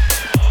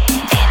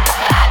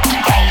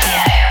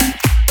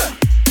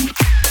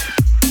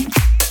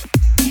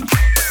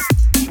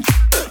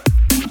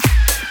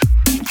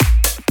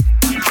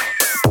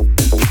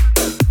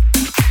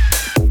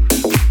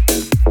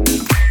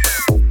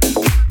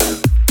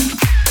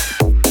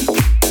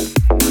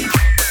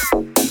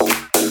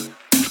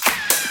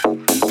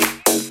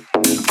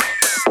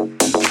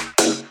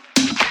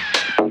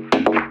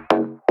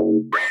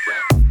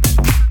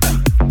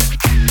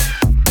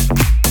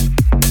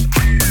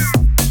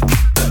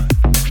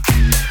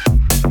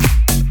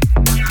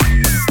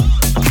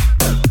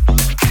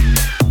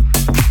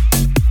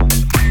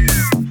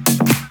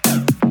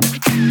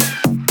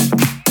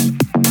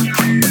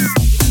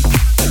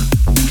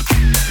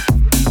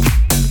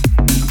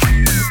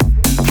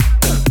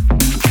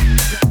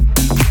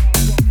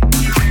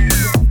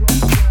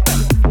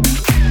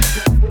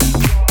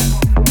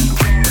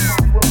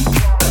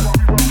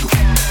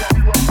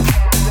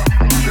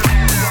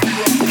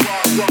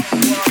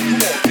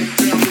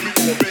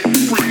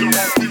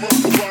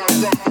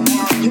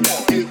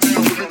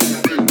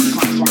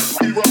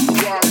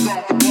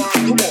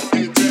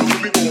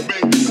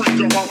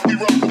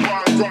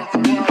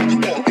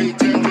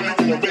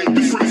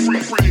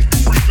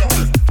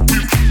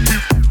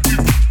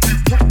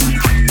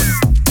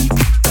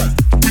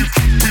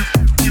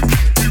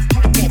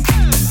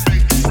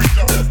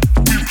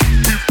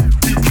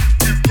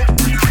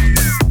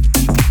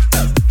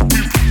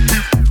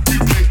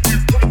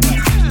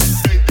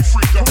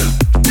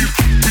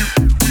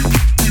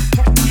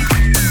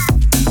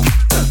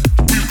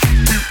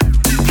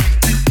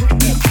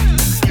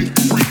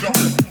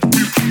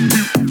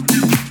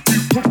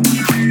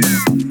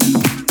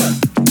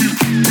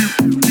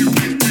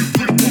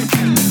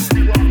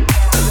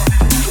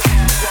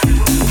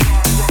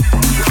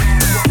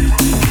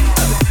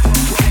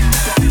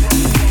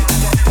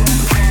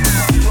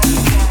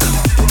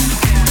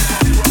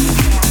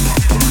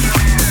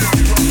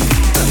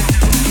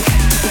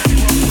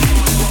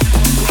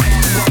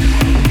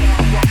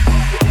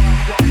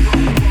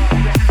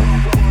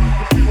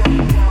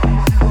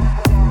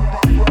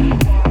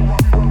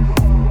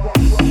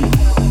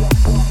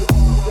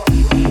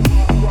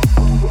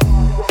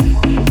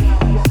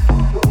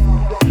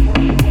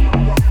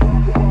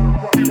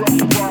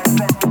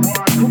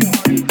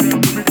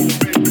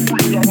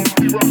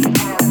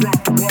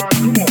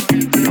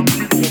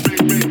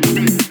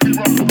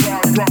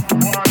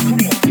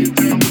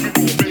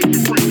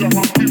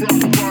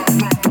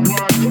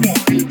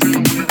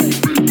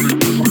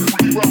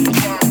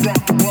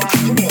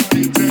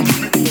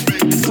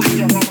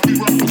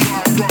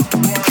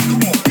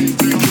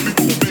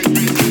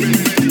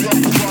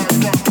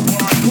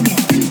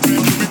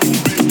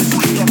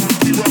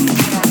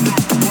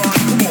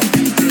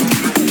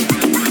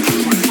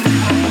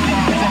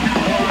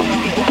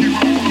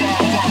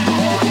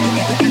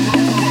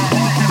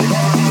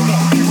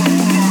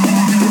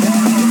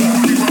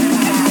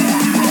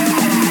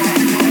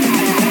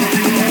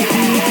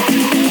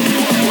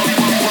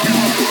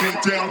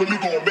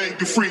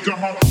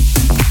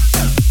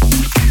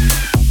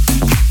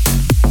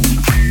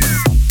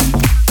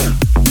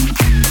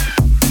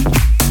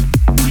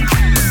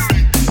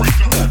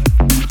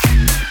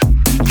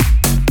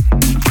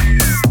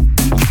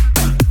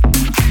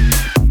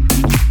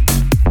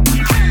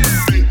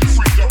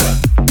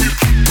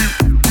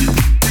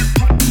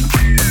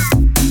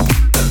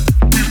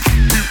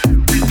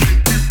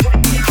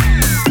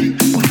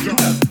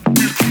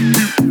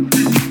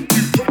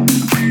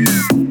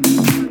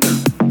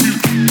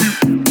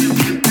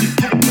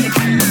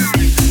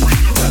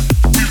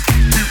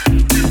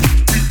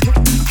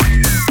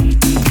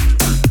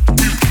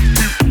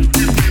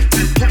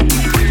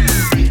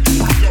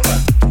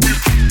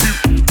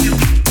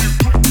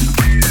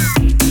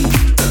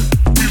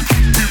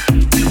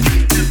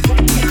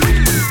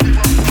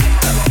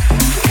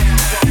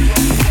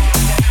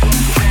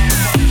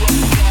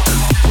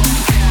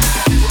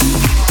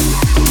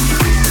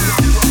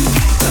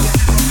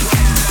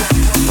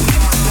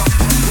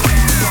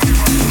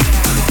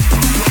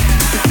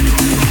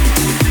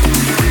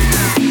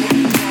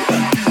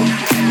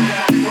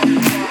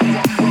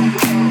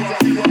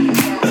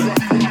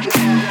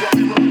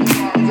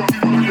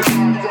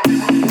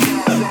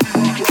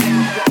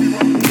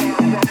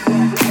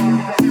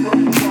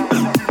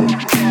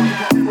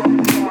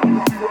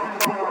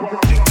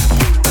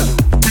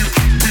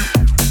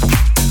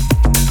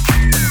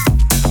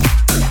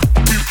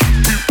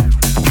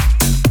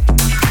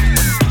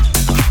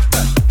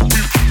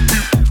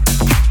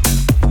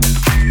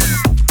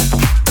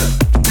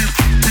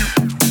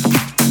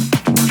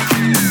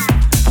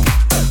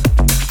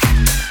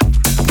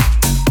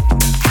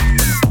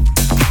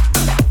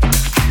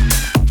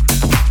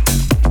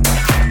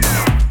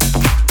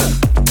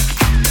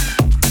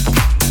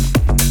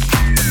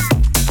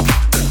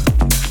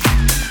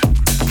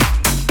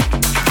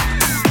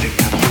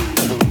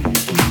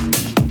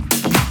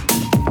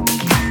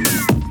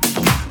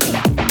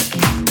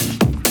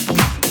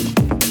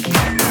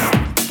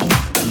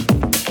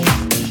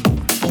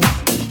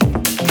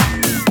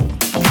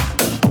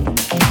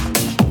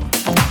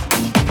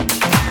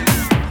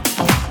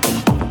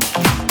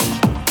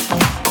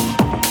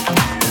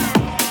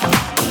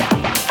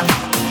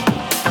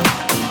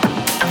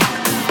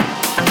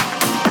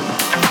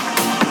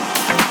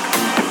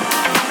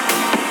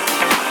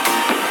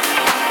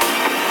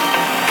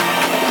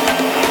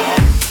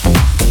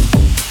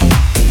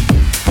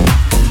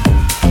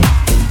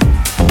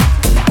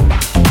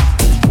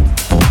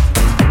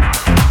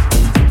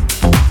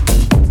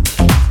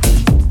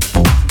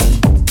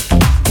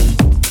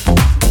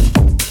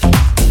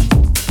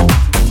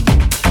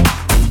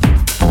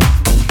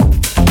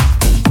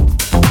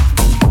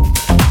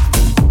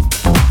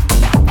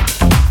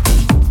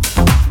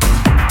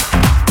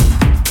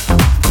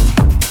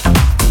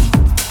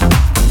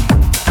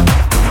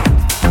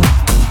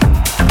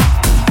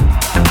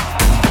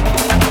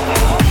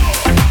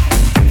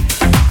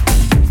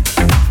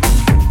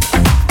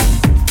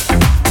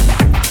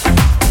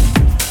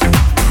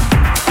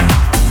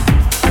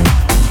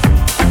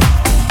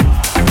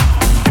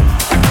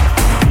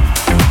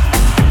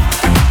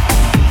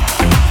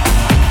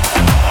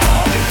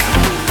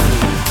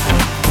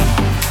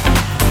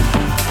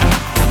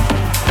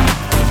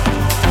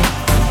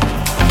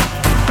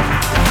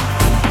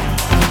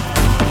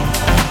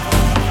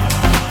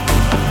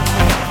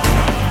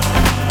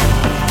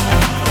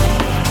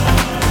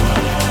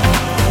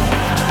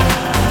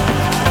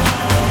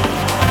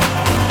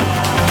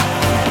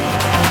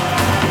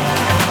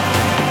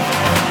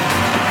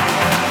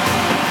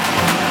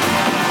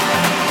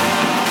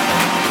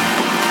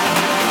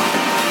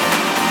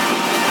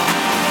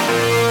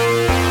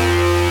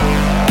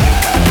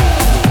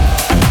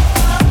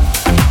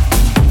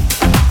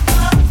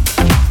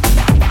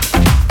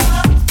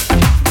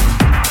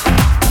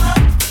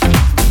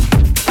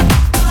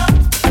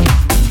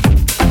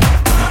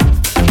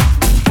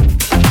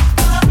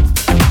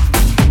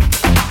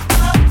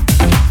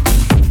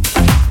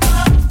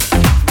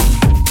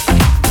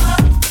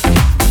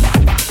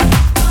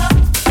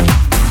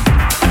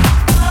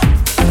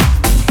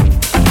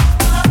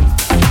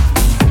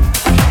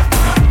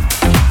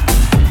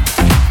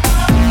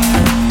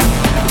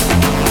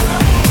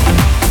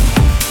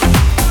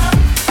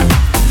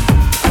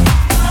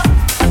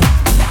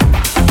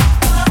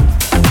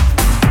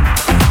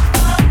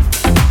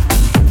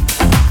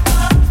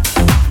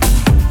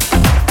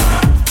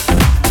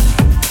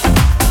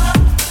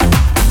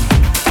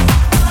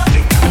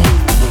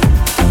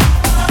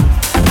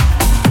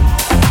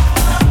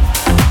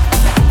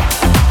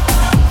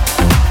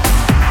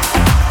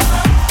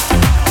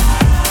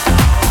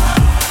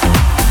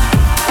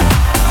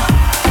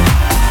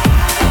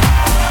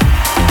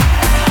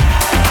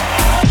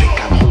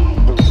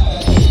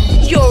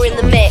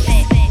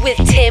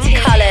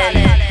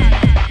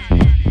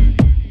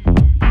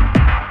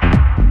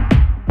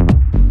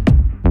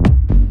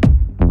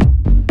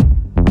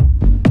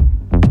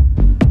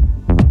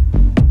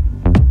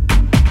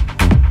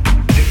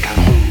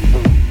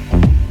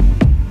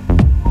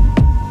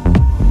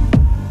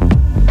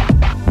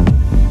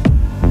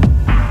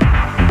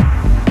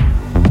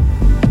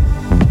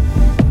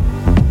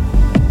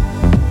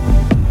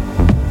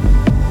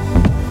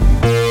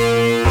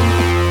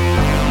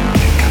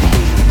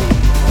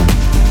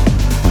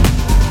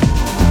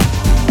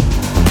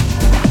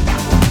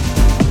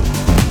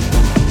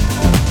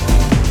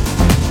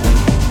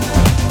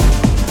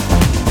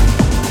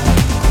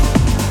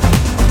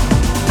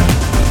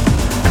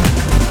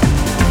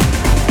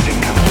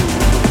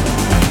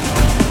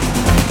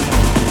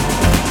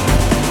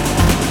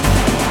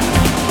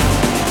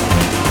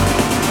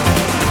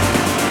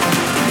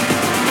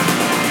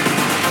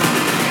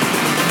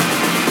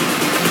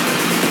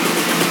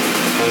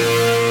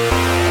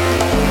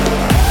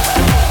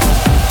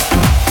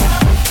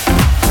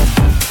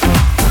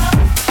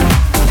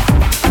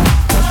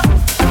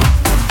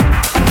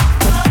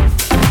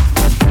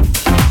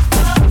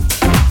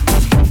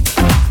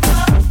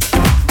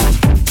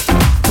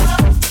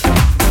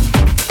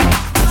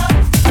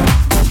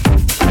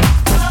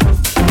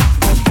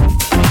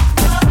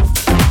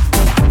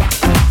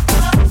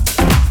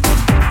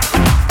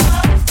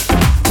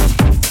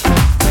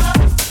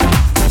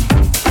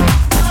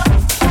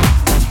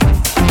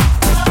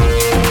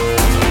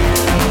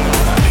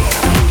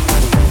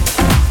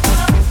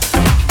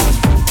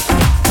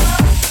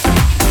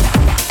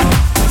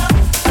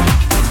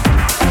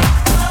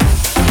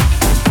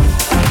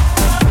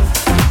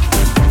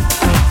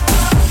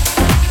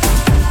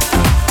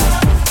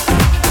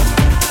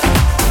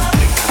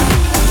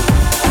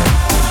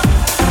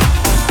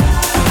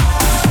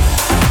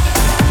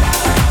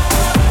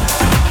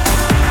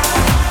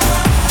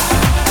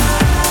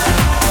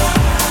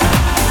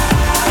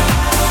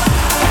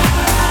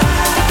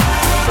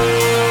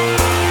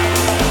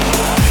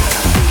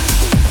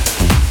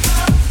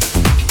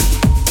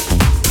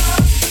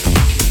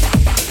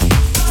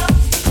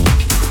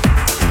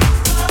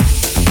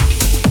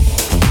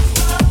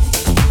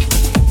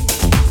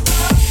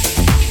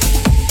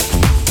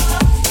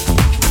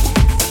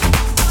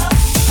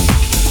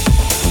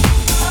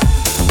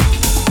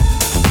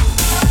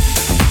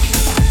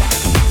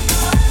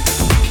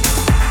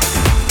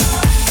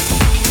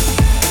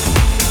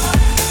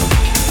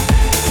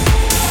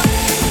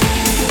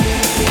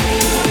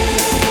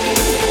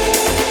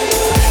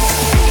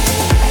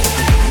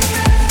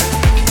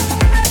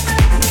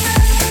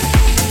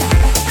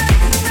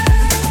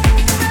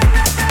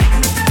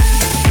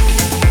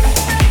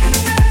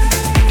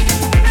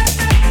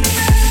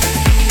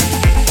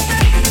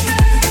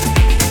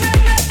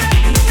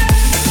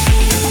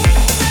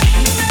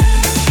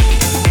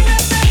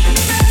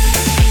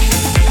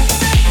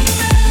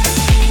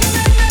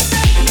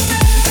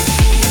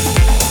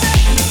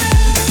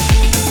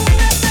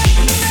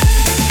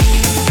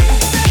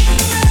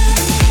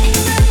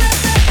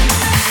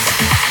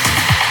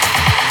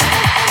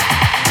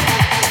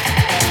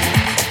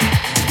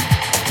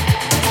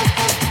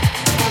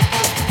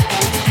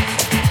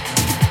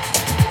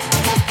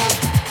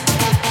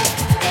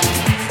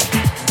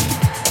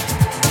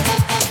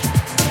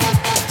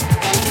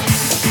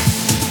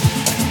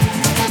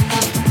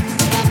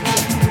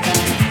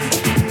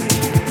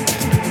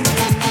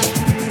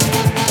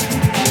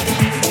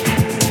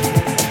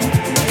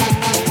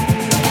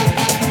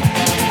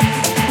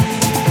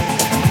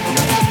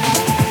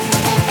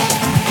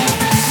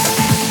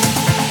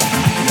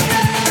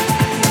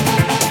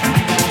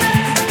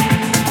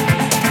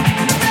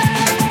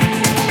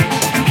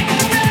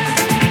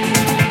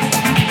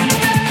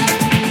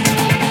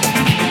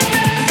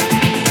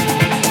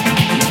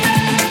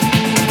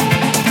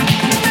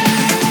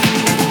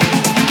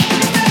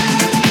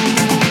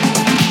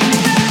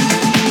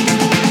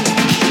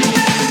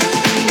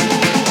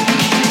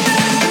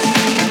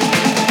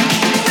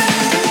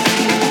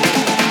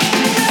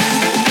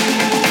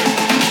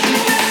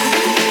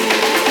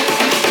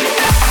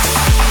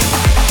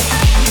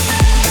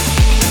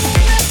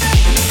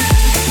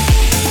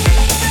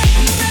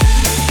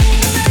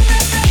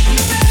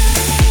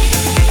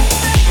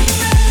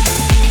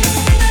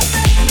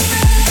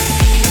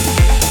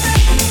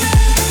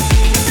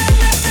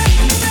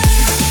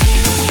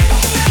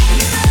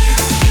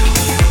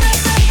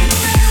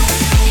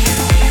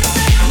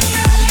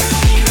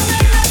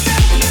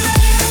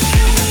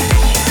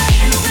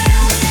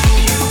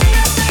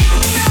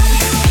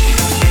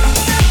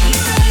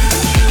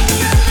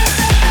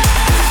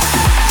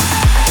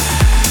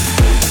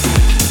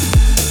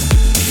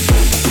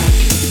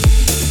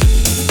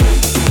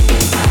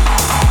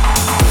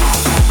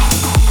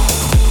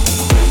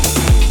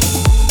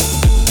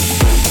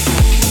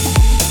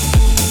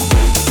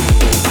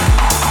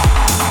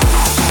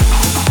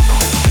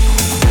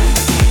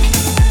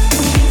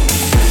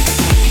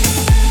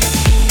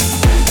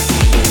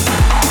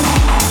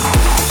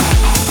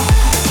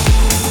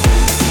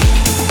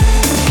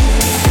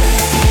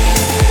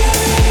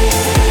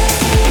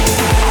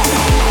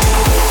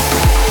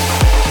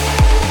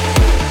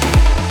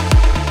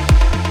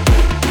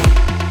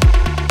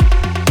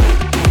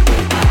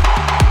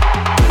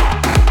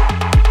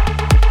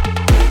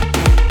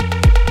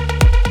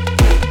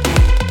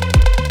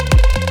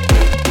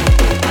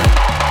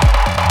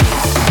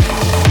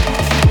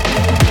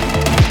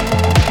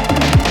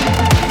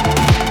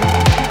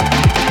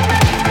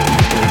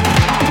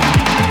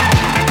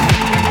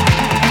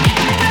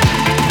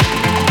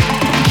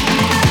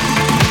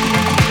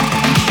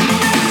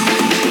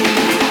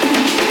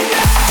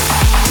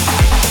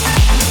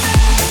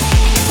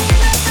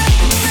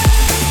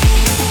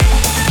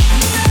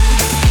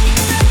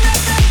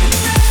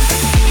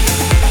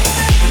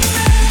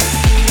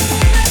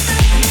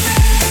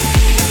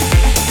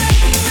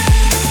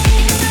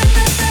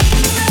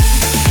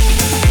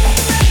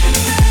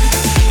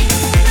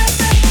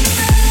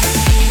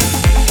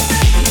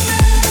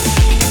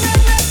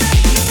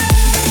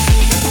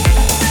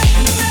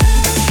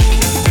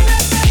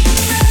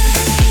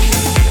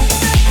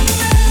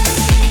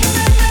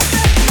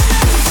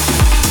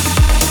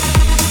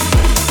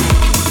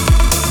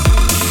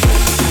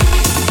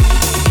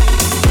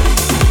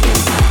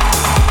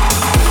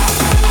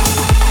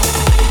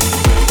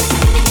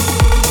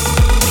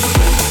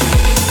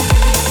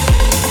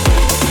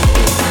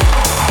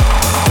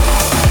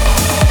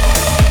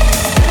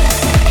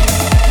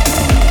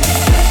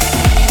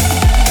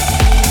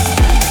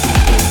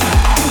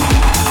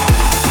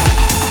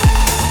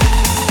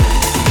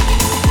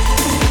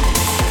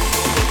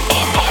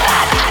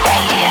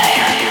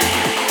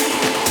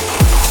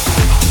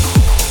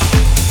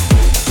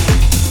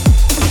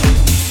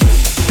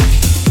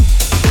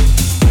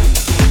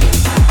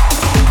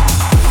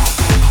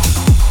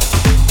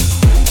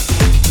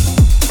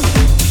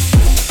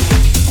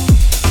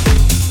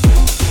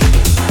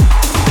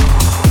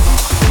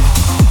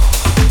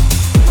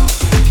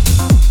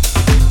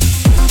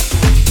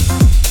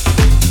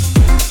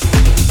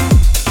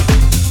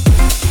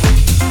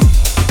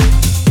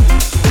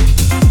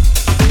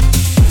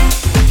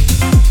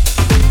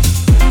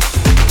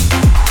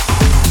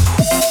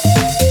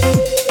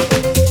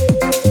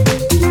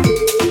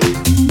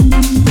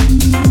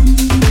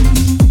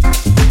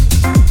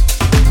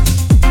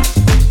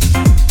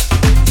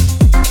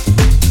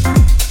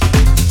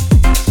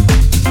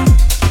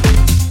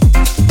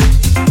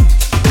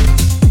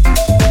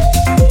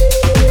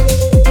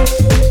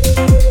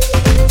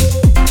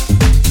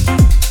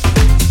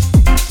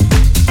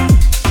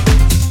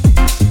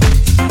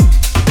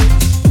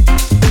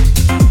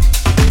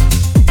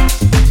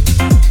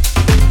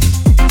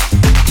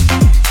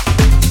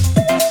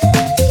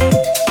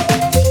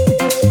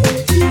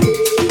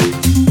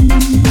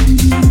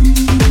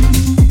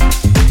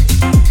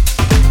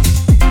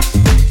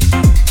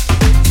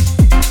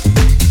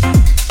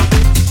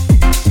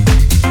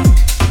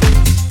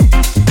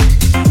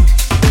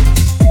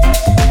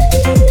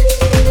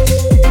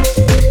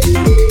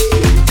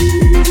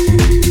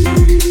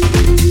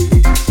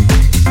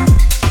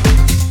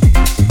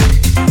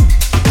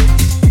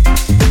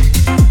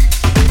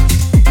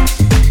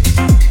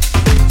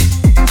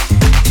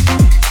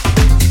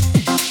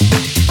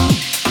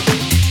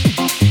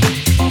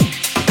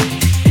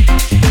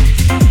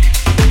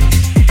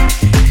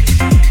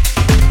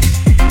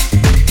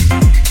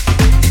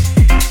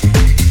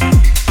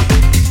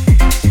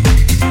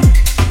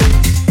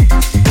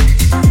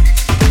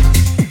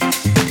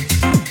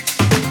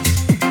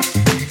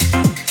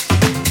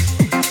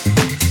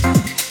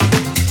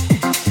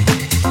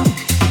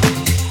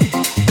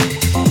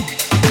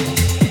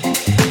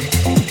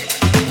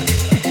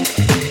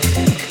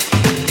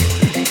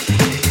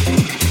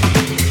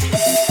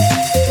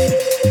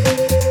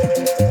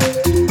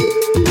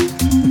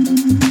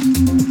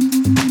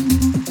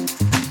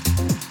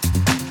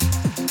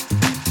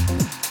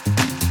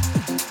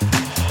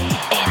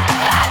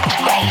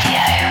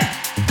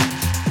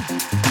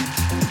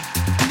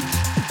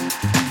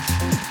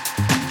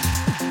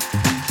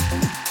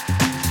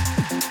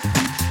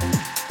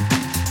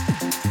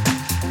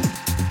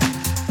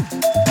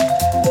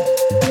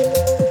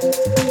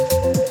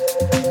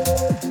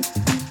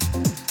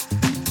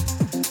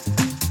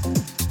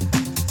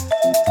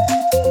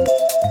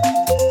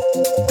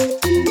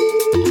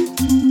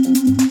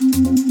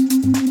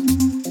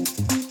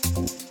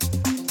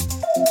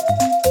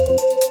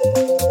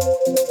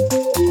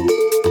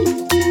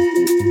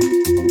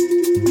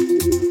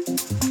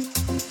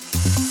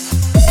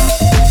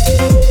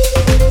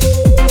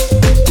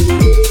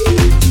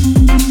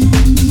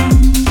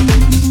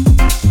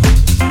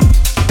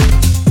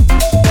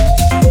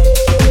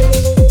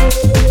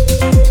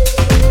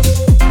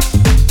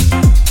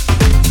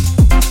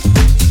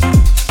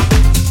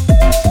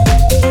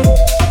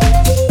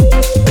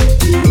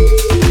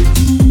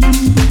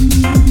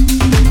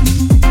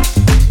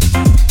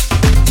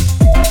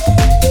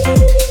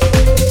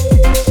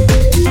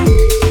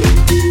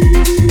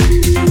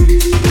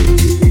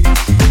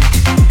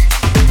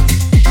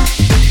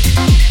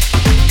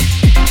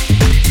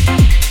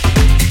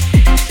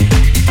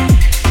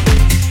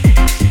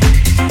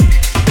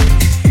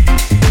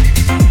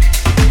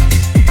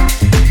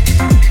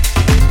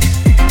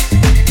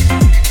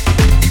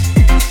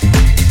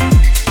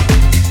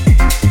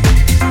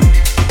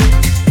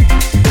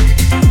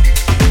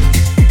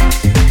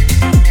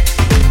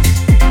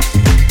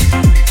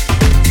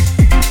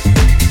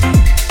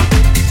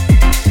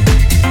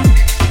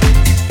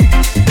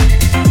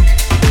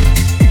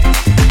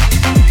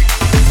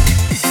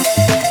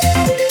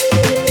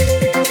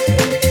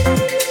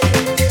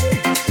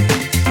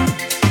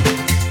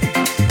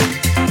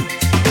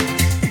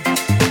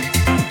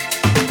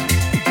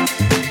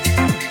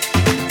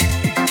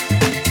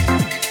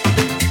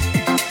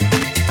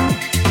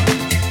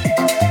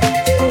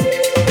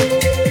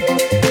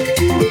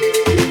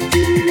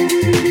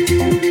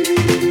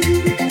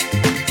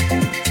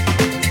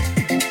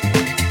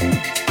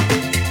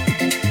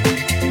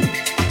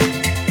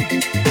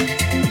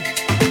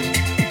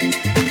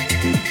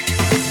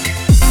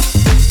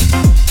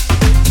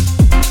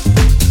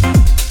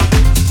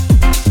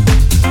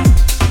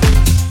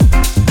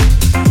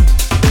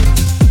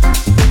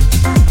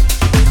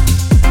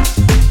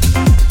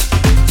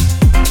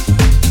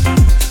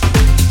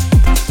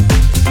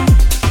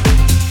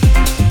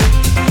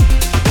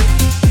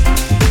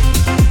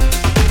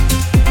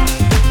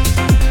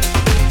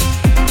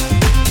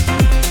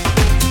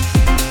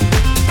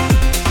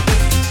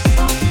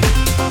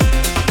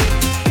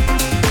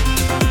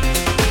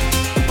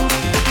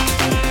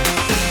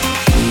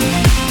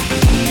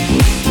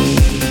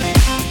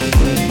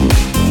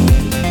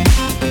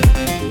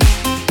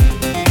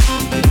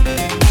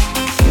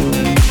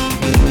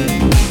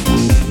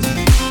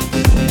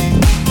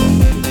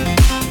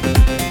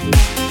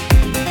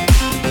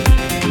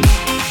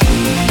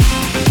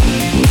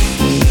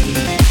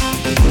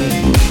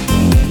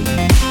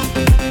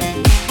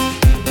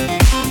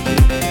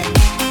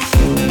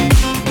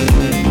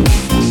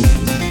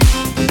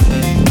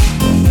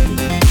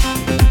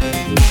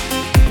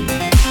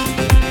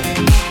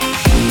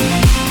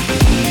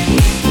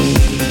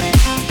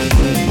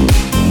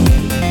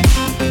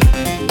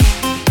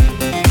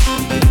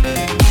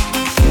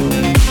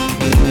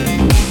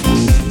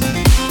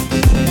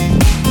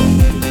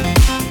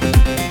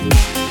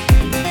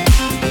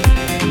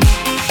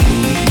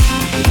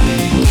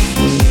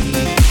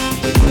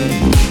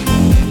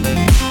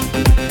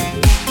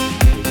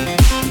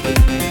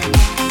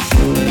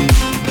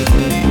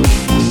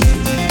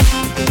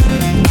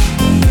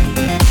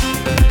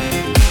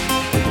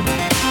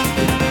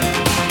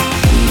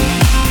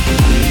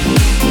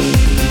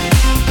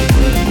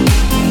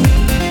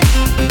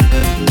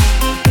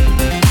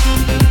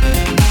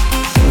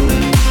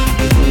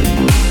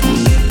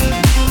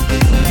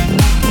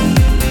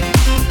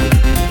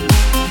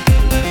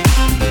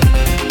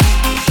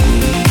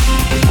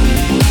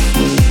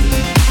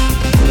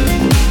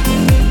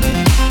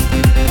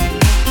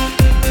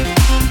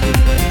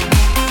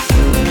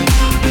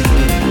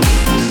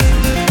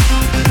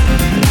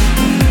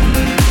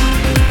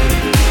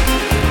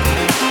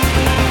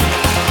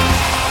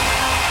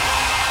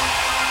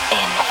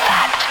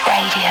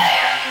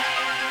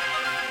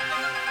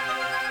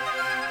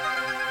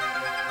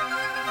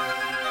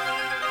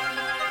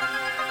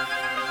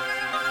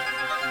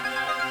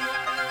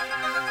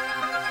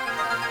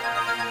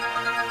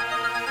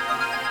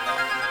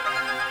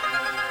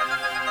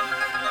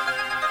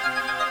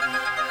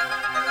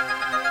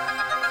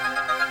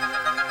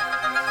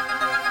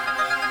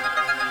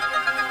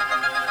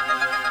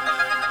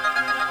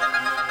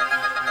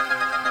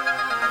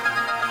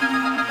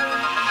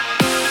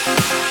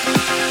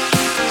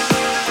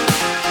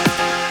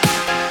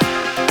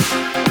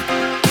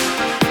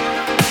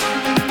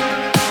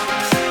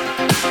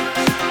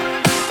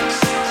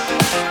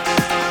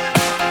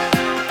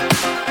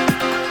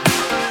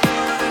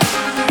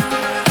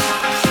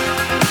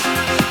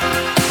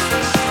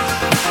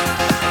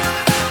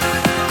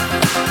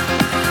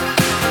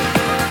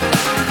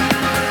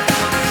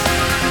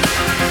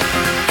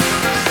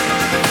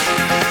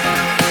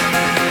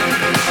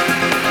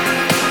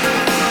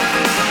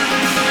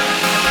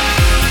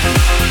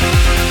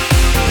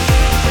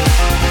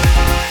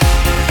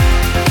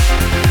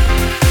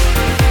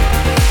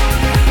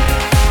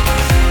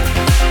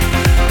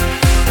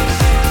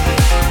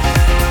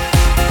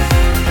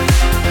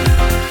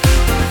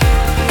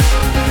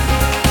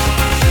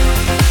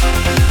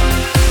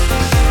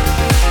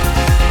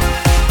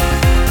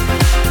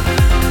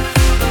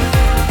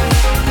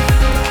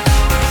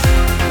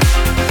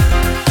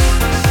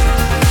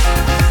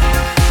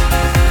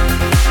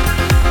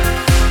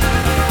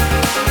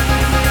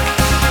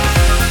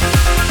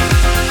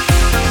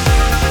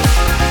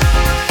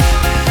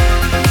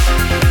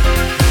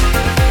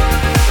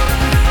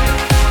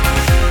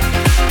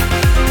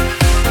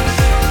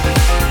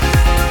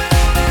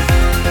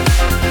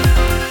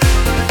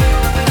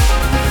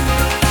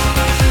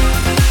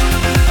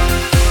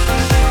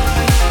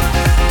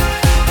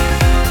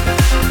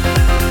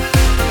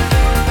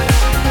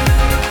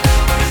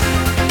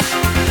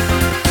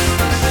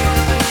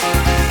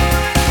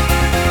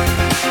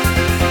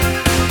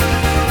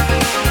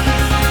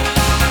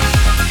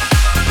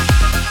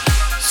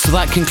 So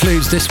that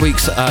concludes this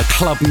week's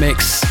club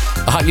mix.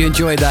 I hope you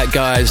enjoyed that,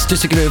 guys.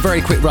 Just to give you a very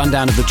quick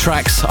rundown of the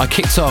tracks, I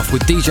kicked off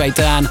with DJ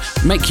Dan,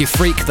 Make You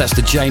Freak, that's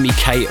the Jamie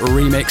K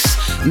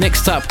remix.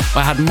 Next up,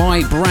 I had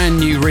my brand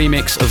new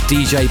remix of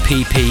DJ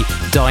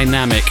PP,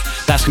 Dynamic.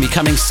 That's going to be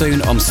coming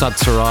soon on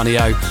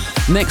Subterraneo.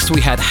 Next, we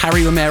had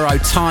Harry Romero,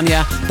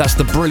 Tanya, that's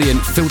the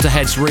brilliant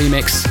Filterheads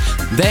remix.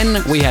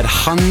 Then we had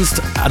Hunst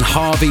and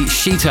Harvey,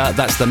 Sheeta,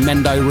 that's the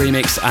Mendo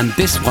remix. And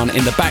this one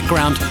in the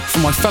background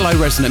from my fellow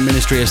resident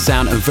Ministry of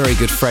Sound and very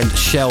good friend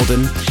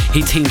Sheldon.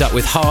 He teamed up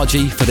with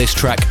Harji for this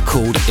track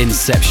called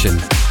Inception.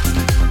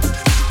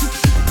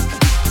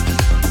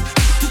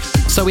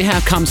 So we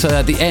have come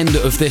to the end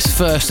of this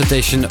first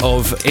edition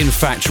of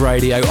InFact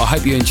Radio. I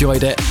hope you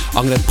enjoyed it.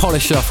 I'm going to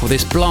polish off with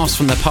this blast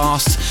from the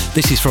past.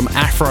 This is from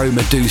Afro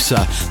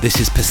Medusa.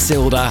 This is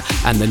Pasilda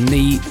and the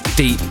Knee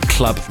Deep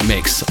Club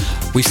Mix.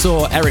 We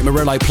saw Eric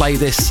Murillo play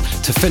this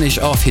to finish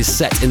off his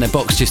set in the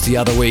box just the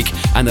other week,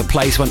 and the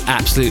place went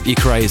absolutely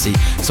crazy.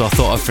 So I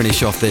thought I'd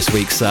finish off this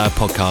week's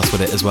podcast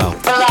with it as well.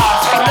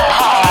 Blast from the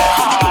past.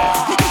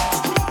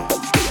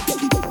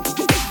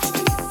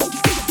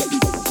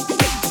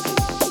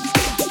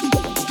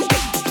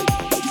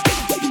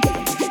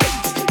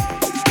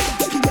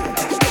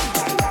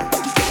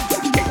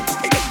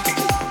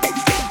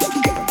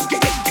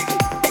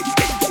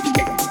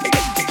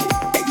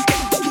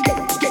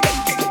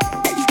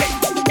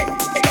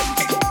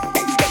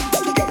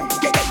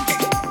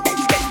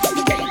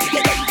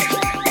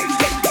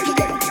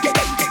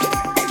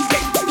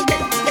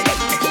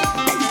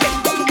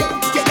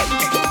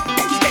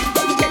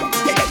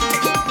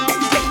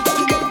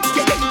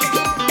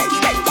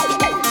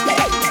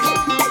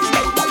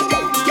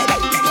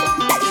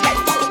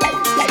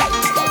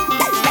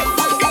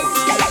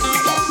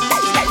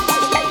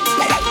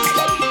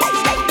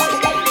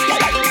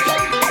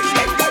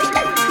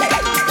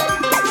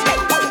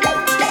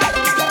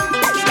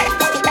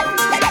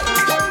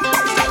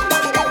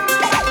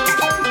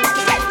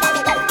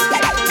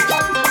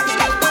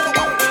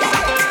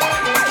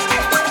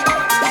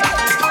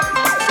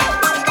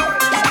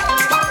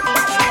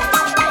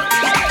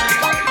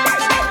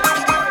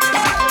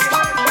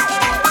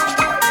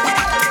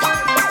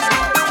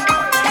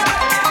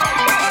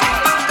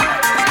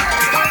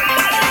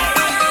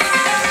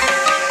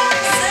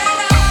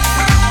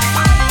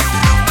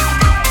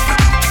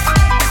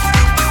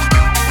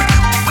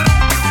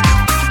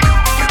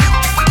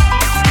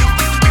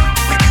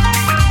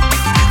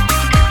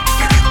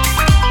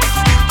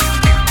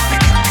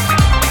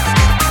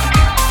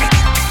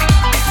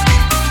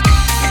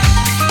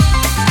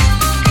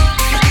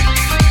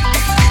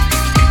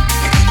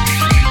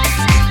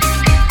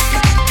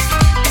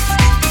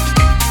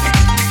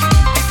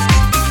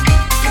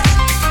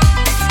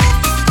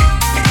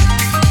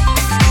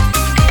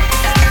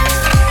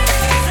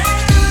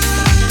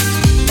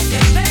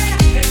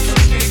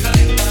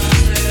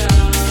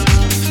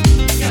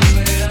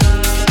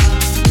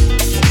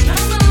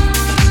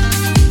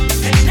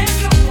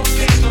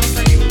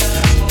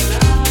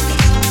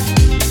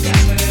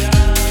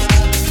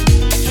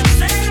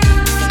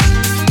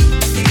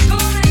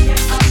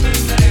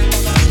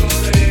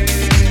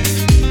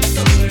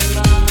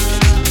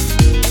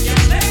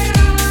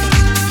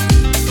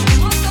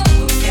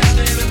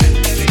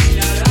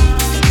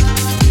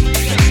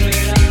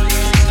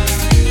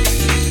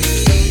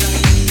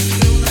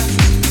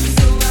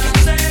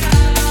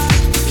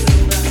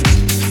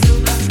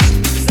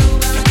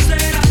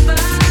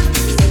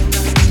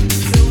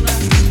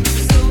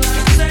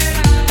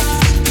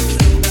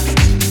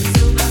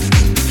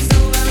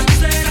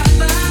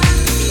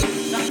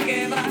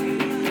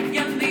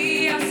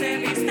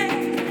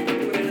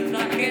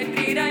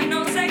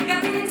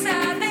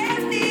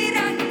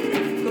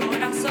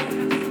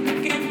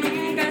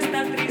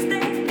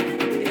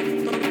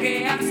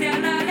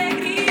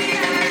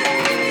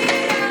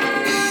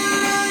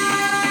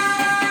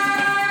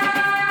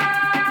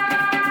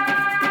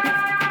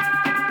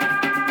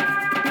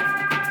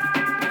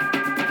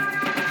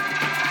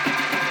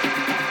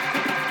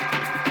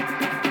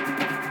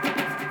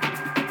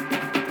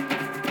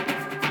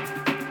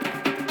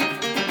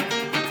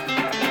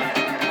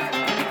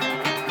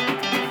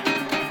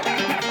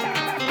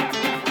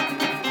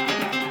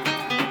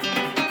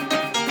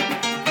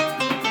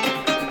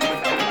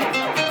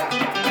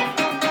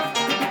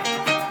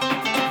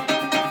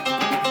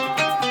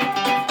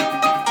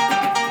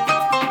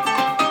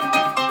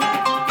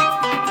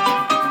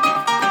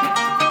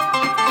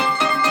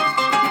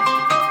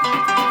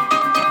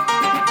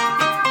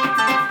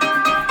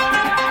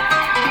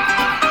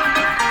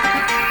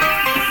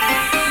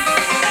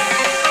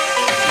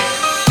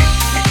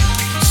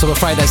 I'm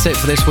afraid that's it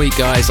for this week,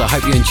 guys. I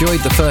hope you enjoyed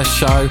the first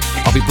show.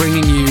 I'll be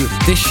bringing you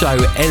this show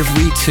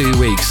every 2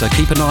 weeks, so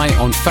keep an eye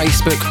on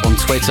Facebook, on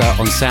Twitter,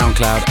 on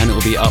SoundCloud, and it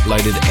will be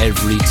uploaded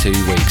every 2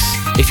 weeks.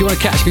 If you want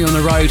to catch me on the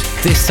road,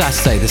 this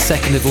Saturday, the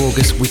 2nd of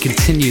August, we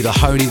continue the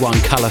Holy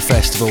One Colour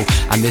Festival,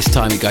 and this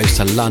time it goes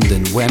to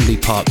London, Wembley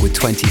Park, with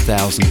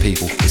 20,000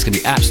 people. It's going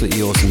to be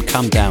absolutely awesome.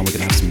 Come down, we're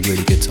going to have some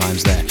really good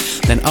times there.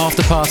 Then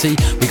after party,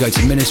 we go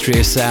to Ministry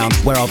of Sound,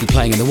 where I'll be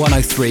playing in the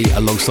 103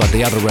 alongside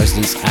the other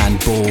residents and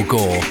Ball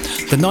Gore.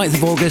 The 9th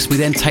of August, we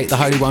then take the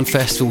Holy One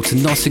Festival to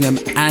Nottingham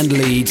and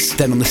Leeds.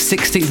 Then on the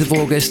 16th of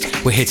August,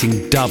 we're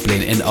hitting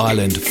Dublin in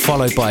Ireland,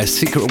 followed by a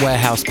secret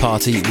warehouse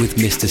party with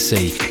Mr.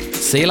 C.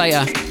 See you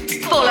later.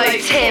 Follow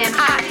Tim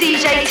at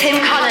DJ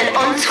Tim Cullen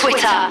on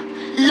Twitter.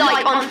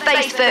 Like on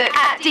Facebook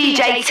at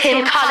DJ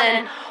Tim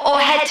Cullen, or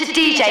head to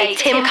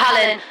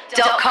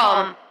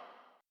djtimcullen.com.